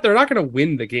 they're not going to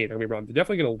win the game. Don't get me wrong. They're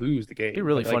definitely going to lose the game. It'd be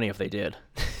really But, like, funny if they did.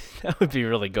 That would be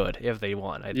really good if they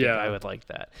won. I think Yeah. I would like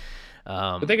that.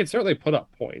 but they can certainly put up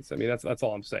points. I mean, that's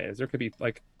all I'm saying. Is there could be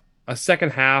like a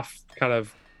second half kind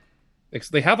of.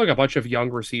 They have like a bunch of young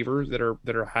receivers that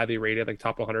are highly rated, like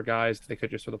top 100 guys. They could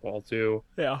just throw the ball to.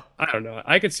 Yeah. I don't know.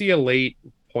 I could see a late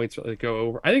points really go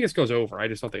over. I think this goes over. I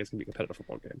just don't think it's gonna be a competitive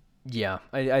football game. Yeah,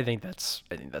 I think that's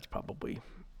probably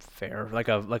fair. Like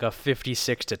a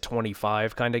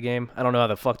 56-25 kind of game. I don't know how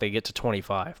the fuck they get to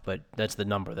 25, but that's the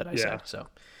number that I Yeah. said. So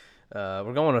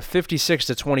we're going to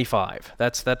 56-25.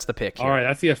 That's the pick here. All right,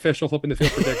 that's the official flipping the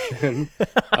field prediction.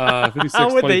 56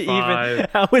 How would they 25. even?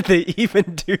 How would they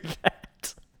even do that?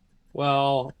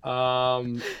 Well,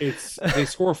 it's they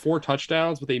score 4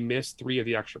 touchdowns, but they miss 3 of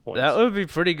the extra points. That would be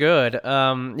pretty good.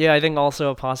 Yeah, I think also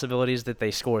a possibility is that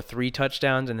they score 3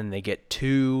 touchdowns and then they get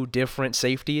 2 different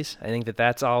safeties. I think that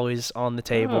that's always on the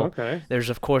table. Oh, okay. There's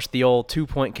of course the old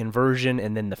 2-point conversion,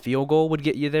 and then the field goal would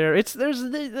get you there.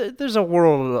 There's a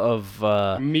world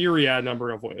of Myriad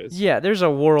number of ways. yeah, there's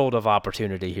a world of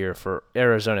opportunity here for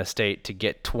Arizona State to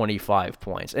get 25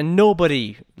 points, and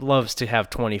nobody loves to have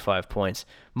 25 points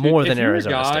more Dude, than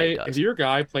Arizona State If does. you're a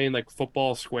guy playing like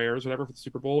football squares, whatever, for the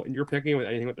Super Bowl, and you're picking with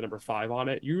anything with the number 5 on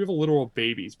it, you have a literal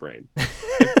baby's brain.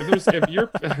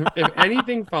 If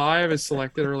anything 5 is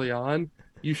selected early on,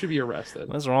 you should be arrested.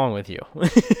 What's wrong with you?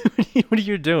 What are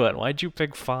you doing? Why'd you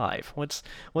pick 5? What's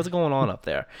going on up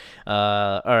there?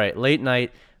 All right, late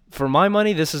night. For my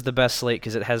money, this is the best slate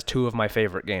because it has 2 of my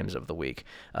favorite games of the week.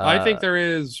 I think there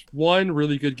is 1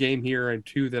 really good game here and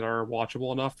 2 that are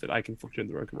watchable enough that I can flip to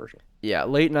the road commercial. Yeah,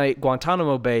 late night,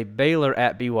 Guantanamo Bay, Baylor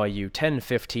at BYU,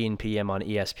 10:15 p.m. on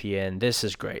ESPN. This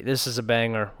is great. This is a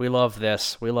banger. We love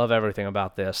this. We love everything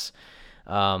about this.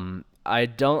 I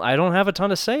don't have a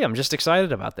ton to say. I'm just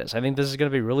excited about this. I think this is going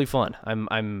to be really fun.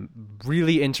 I'm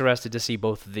really interested to see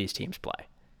both of these teams play.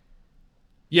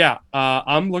 Yeah,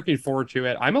 I'm looking forward to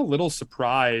it. I'm a little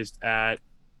surprised at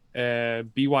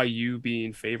BYU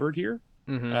being favored here.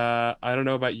 Mm-hmm. I don't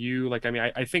know about you. Like, I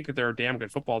mean, I think that they're a damn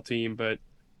good football team, but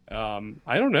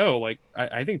I don't know. Like,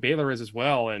 I think Baylor is as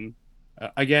well. And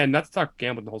again, not to talk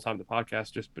gambling the whole time of the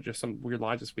podcast, just some weird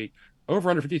lines this week. Over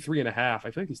under 53.5. I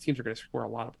feel like these teams are going to score a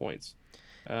lot of points.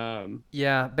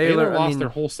 Yeah, Baylor I lost mean, their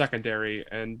whole secondary,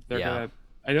 and they're Yeah. gonna.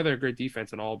 I know they're a great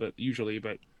defense and all, but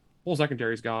whole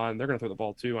secondary's gone. They're gonna throw the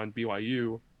ball too on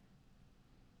BYU.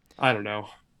 I don't know.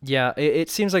 Yeah,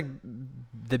 it seems like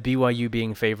the BYU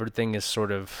being favored thing is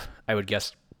sort of, I would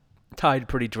guess, tied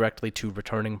pretty directly to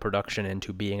returning production and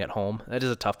to being at home. That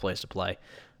is a tough place to play.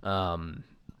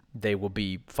 They will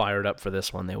be fired up for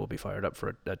this one. They will be fired up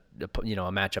for a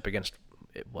matchup against,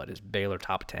 what is Baylor,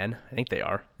 top 10? I think they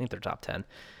are. I think they're top 10.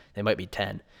 They might be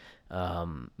 10.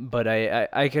 But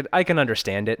I can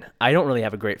understand it. I don't really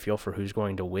have a great feel for who's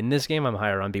going to win this game. I'm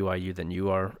higher on BYU than you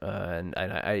are,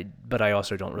 but I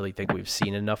also don't really think we've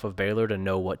seen enough of Baylor to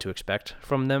know what to expect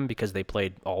from them because they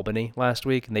played Albany last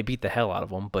week and they beat the hell out of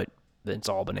them, but it's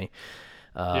Albany.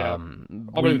 Yeah. Um,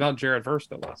 Albany we without Jared Verse,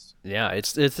 no less. yeah,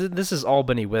 it's this is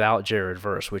Albany without Jared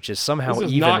Verse, which is somehow This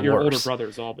is even not your older worse.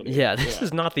 brother's Albany. Yeah, this Yeah.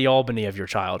 is not the Albany of your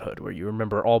childhood, where you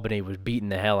remember Albany was beating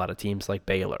the hell out of teams like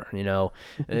Baylor. And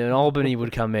Albany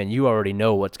would come in, you already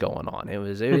know what's going on. It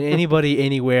was anybody,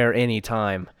 anywhere,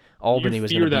 anytime. You Albany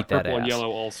was going fear to that beat that purple and ass.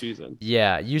 yellow all season.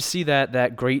 Yeah, you see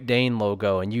that Great Dane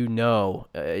logo, and you know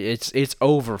it's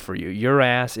over for you. Your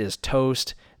ass is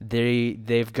toast.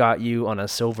 They've got you on a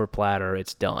silver platter.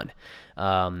 It's done.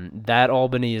 That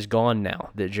Albany is gone now.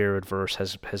 That Jared Verse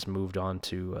has moved on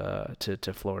to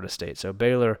Florida State. So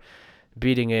Baylor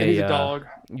beating And he's a a dog.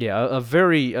 yeah, a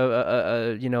very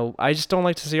I just don't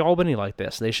like to see Albany like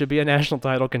this. They should be a national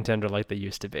title contender like they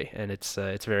used to be, and it's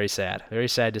very sad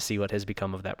to see what has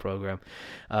become of that program.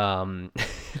 Um,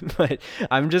 but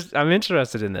I'm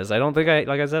interested in this. I don't think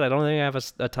like I said, I don't think I have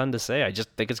a ton to say. I just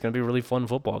think it's going to be a really fun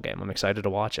football game. I'm excited to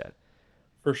watch it.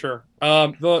 For sure.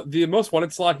 The most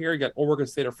wanted slot here, you got Oregon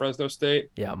State or Fresno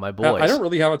State. Yeah, my I boys. don't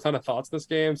really have a ton of thoughts this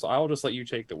game, so I'll just let you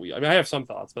take the wheel. I mean, I have some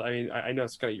thoughts, but I mean, I know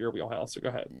it's kind of your wheelhouse, so go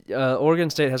ahead. Oregon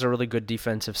State has a really good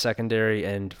defensive secondary,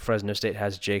 and Fresno State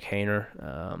has Jake Hayner.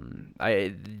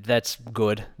 That's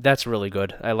good. That's really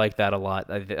good. I like that a lot.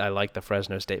 I like the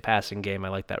Fresno State passing game. I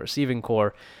like that receiving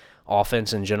core.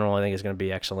 Offense in general, I think, is going to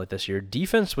be excellent this year.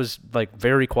 Defense was like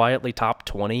very quietly top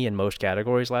 20 in most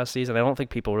categories last season. I don't think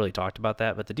people really talked about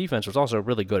that, but the defense was also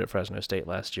really good at Fresno State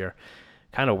last year.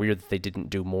 Kind of weird that they didn't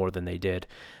do more than they did.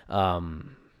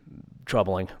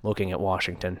 Troubling. Looking at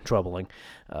Washington, troubling.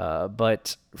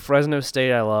 But Fresno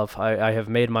State, I love. I have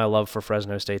made my love for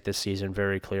Fresno State this season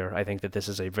very clear. I think that this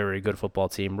is a very good football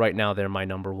team. Right now, they're my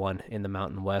number one in the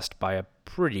Mountain West by a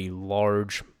pretty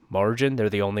large margin. They're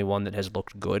the only one that has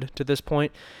looked good to this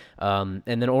point. And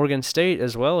then Oregon State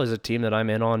as well is a team that I'm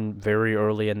in on very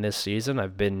early in this season.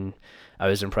 I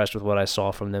was impressed with what I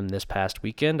saw from them this past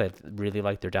weekend. I really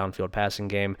like their downfield passing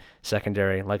game.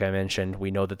 Secondary, like I mentioned, we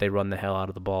know that they run the hell out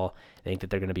of the ball. I think that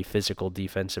they're going to be physical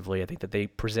defensively. I think that they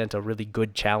present a really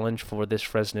good challenge for this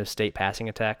Fresno State passing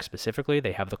attack specifically.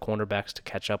 They have the cornerbacks to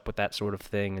catch up with that sort of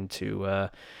thing and to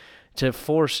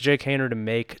force Jake Haener to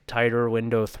make tighter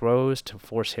window throws, to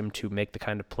force him to make the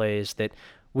kind of plays that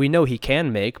we know he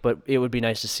can make, but it would be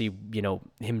nice to see,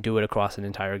 him do it across an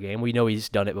entire game. We know he's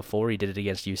done it before. He did it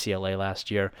against UCLA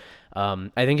last year. I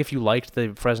think if you liked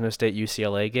the Fresno State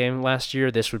UCLA game last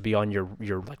year, this would be on your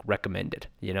like recommended.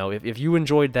 If you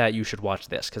enjoyed that, you should watch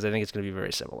this because I think it's going to be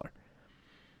very similar.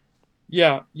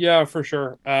 Yeah, for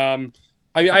sure. I mean,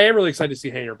 I am really excited to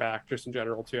see Hayner back, just in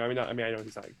general too. I know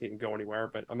he can go anywhere,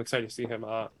 but I'm excited to see him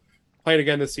playing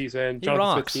again this season. He Jonathan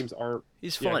rocks. Smith teams are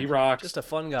He's yeah, fun. he rocks. Just a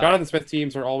fun guy. Jonathan Smith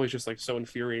teams are always just like so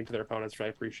infuriating to their opponents, which I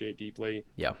appreciate deeply.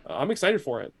 Yeah. I'm excited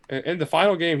for it. And the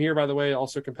final game here, by the way,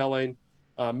 also compelling.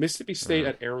 Mississippi State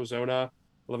at Arizona,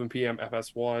 11 p.m.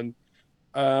 FS1.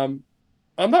 I'm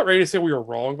not ready to say we were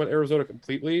wrong about Arizona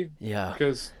completely Yeah.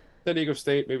 because San Diego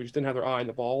State maybe just didn't have their eye on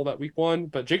the ball that week one,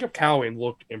 but Jacob Cowing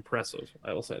looked impressive.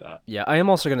 I will say that. Yeah, I am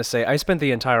also going to say I spent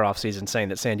the entire offseason saying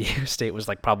that San Diego State was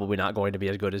like probably not going to be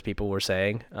as good as people were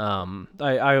saying.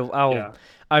 Yeah.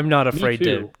 I'm not Me afraid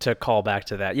too. to call back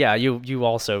to that. Yeah, you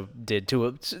also did to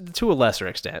a lesser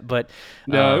extent, but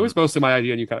No, it was mostly my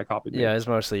idea, and you kind of copied me. yeah, it's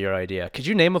mostly your idea. Could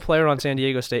you name a player on San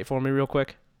Diego State for me real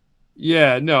quick?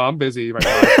 Yeah, no, I'm busy right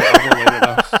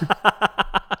now.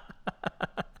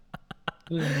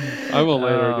 I will later, I will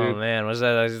later, Oh dude. man, was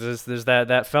that there's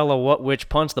that fellow which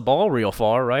punched the ball real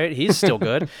far, right? He's still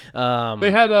good.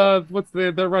 They had what's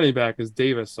their running back is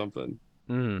Davis something.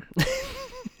 Mm.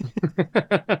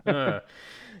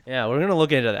 Yeah, we're gonna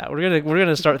look into that. We're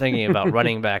gonna start thinking about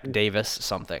running back Davis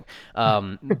something.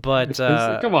 But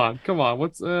Come on.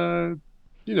 What's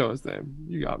you know his name.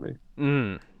 You got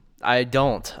me. I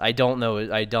don't know.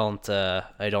 I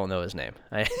don't know his name.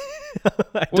 I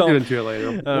We'll don't. get into it later.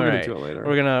 All We'll get right. into it later.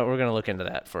 We're gonna look into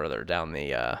that further down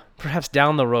the perhaps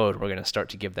down the road. We're gonna start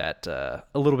to give that a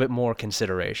little bit more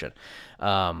consideration.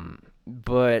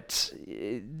 But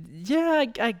yeah,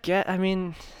 I get. I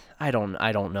mean, I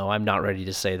don't know. I'm not ready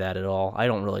to say that at all. I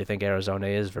don't really think Arizona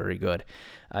is very good.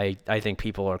 I think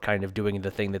people are kind of doing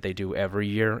the thing that they do every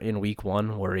year in week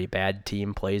one where a bad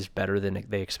team plays better than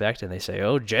they expect and they say,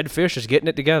 oh, Jed Fish is getting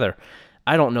it together.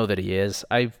 I don't know that he is.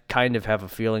 I kind of have a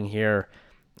feeling here,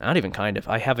 not even kind of,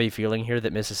 I have a feeling here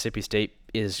that Mississippi State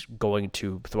is going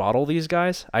to throttle these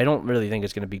guys. I don't really think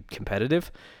it's going to be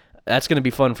competitive. That's going to be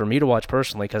fun for me to watch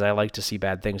personally because I like to see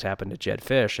bad things happen to Jed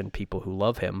Fish and people who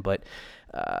love him. But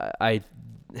I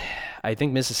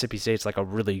think Mississippi State's like a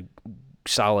really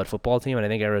solid football team, and I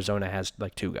think Arizona has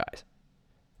like two guys.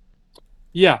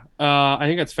 Yeah, I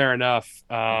think that's fair enough.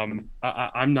 I'm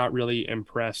not really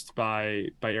impressed by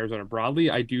Arizona broadly.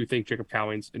 I do think Jacob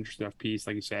Cowing's an interesting enough piece,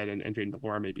 like you said, and Jaden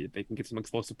DeLore, maybe they can get some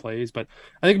explosive plays. But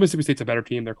I think Mississippi State's a better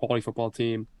team. They're a quality football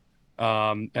team,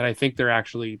 and I think they're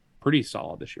actually pretty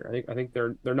solid this year. I think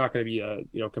they're not going to be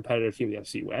a competitive team in the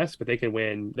FC West, but they can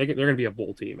win. They're going to be a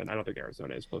bowl team, and I don't think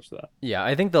Arizona is close to that. Yeah,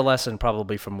 I think the lesson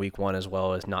probably from week one as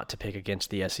well is not to pick against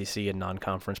the SEC in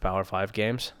non-conference Power Five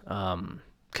games.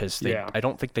 Because Yeah, I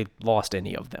don't think they lost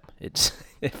any of them. It's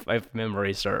if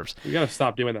memory serves. you got to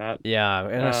stop doing that. Yeah, I'm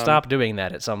gonna stop doing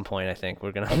that at some point. I think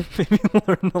we're gonna maybe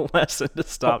learn the lesson to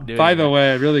stop doing. By the that.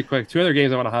 way, really quick, two other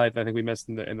games I want to highlight that I think we missed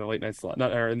in the late night slot,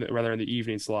 not or rather in the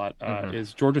evening slot,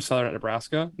 is Georgia Southern at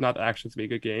Nebraska. Not actually to be a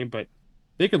good game, but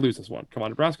they could lose this one. Come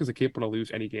on, Nebraska's capable to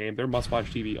lose any game. They're must-watch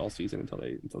TV all season until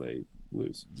they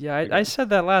lose. Yeah, I said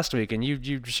that last week, and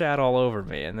you shat all over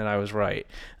me, and then I was right.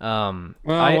 Well,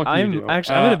 what can you do?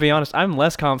 Actually, I'm going to be honest. I'm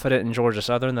less confident in Georgia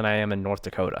Southern than I am in North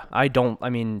Dakota. I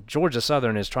mean, Georgia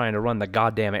Southern is trying to run the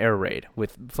goddamn air raid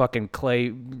with fucking Clay.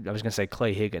 I was going to say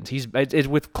Clay Higgins. It's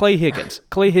with Clay Higgins.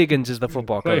 Clay Higgins is the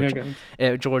football coach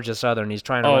at Georgia Southern. He's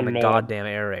trying to run the goddamn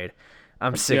air raid.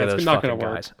 I'm sick of those fucking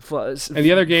guys. And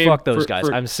the other game, fuck those guys.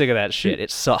 I'm sick of that shit. It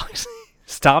sucks.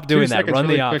 Stop doing that. Run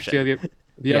the option.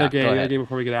 The other game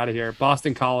before we get out of here,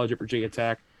 Boston College at Virginia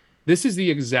Tech. This is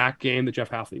the exact game that Jeff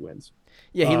Hafley wins.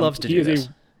 Yeah, he loves to do this.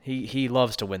 He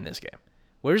loves to win this game.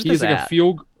 Where's this like at?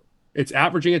 It's at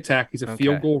Virginia Tech. He's a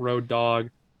field goal road dog.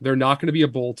 They're not going to be a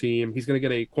bowl team. He's going to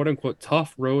get a quote-unquote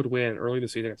tough road win early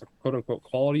this season. It's a quote-unquote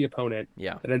quality opponent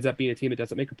that ends up being a team that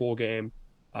doesn't make a bowl game.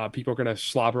 People are going to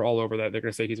slobber all over that. They're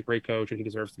going to say he's a great coach and he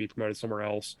deserves to be promoted somewhere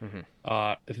else.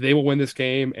 They will win this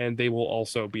game, and they will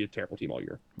also be a terrible team all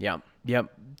year. Yep.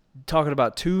 Talking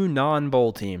about two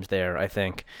non-bowl teams there, I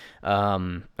think. All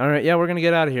right, we're going to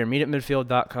get out of here. Meet at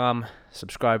midfield.com.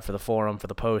 Subscribe for the forum, for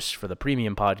the posts, for the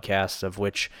premium podcasts, of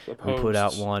which we put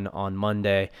out one on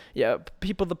Monday. Yeah,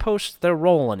 people, the posts, they're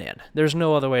rolling in. There's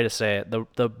no other way to say it.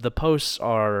 The posts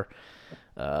are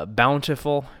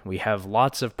bountiful. We have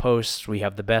lots of posts. We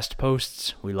have the best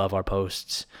posts. We love our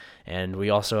posts. And we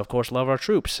also, of course, love our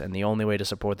troops. And the only way to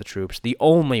support the troops,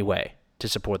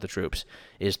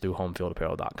 is through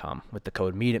homefieldapparel.com with the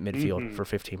code MEET at midfield for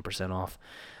 15% off.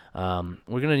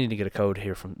 We're going to need to get a code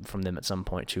here from them at some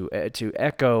point to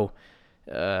echo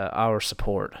our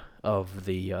support of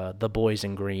the boys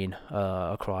in green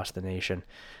across the nation.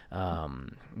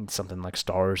 Something like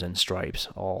stars and stripes,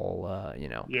 all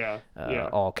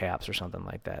all caps or something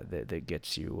like that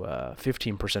gets you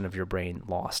 15% of your brain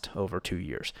lost over 2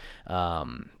 years.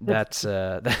 That's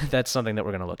something that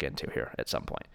we're going to look into here at some point.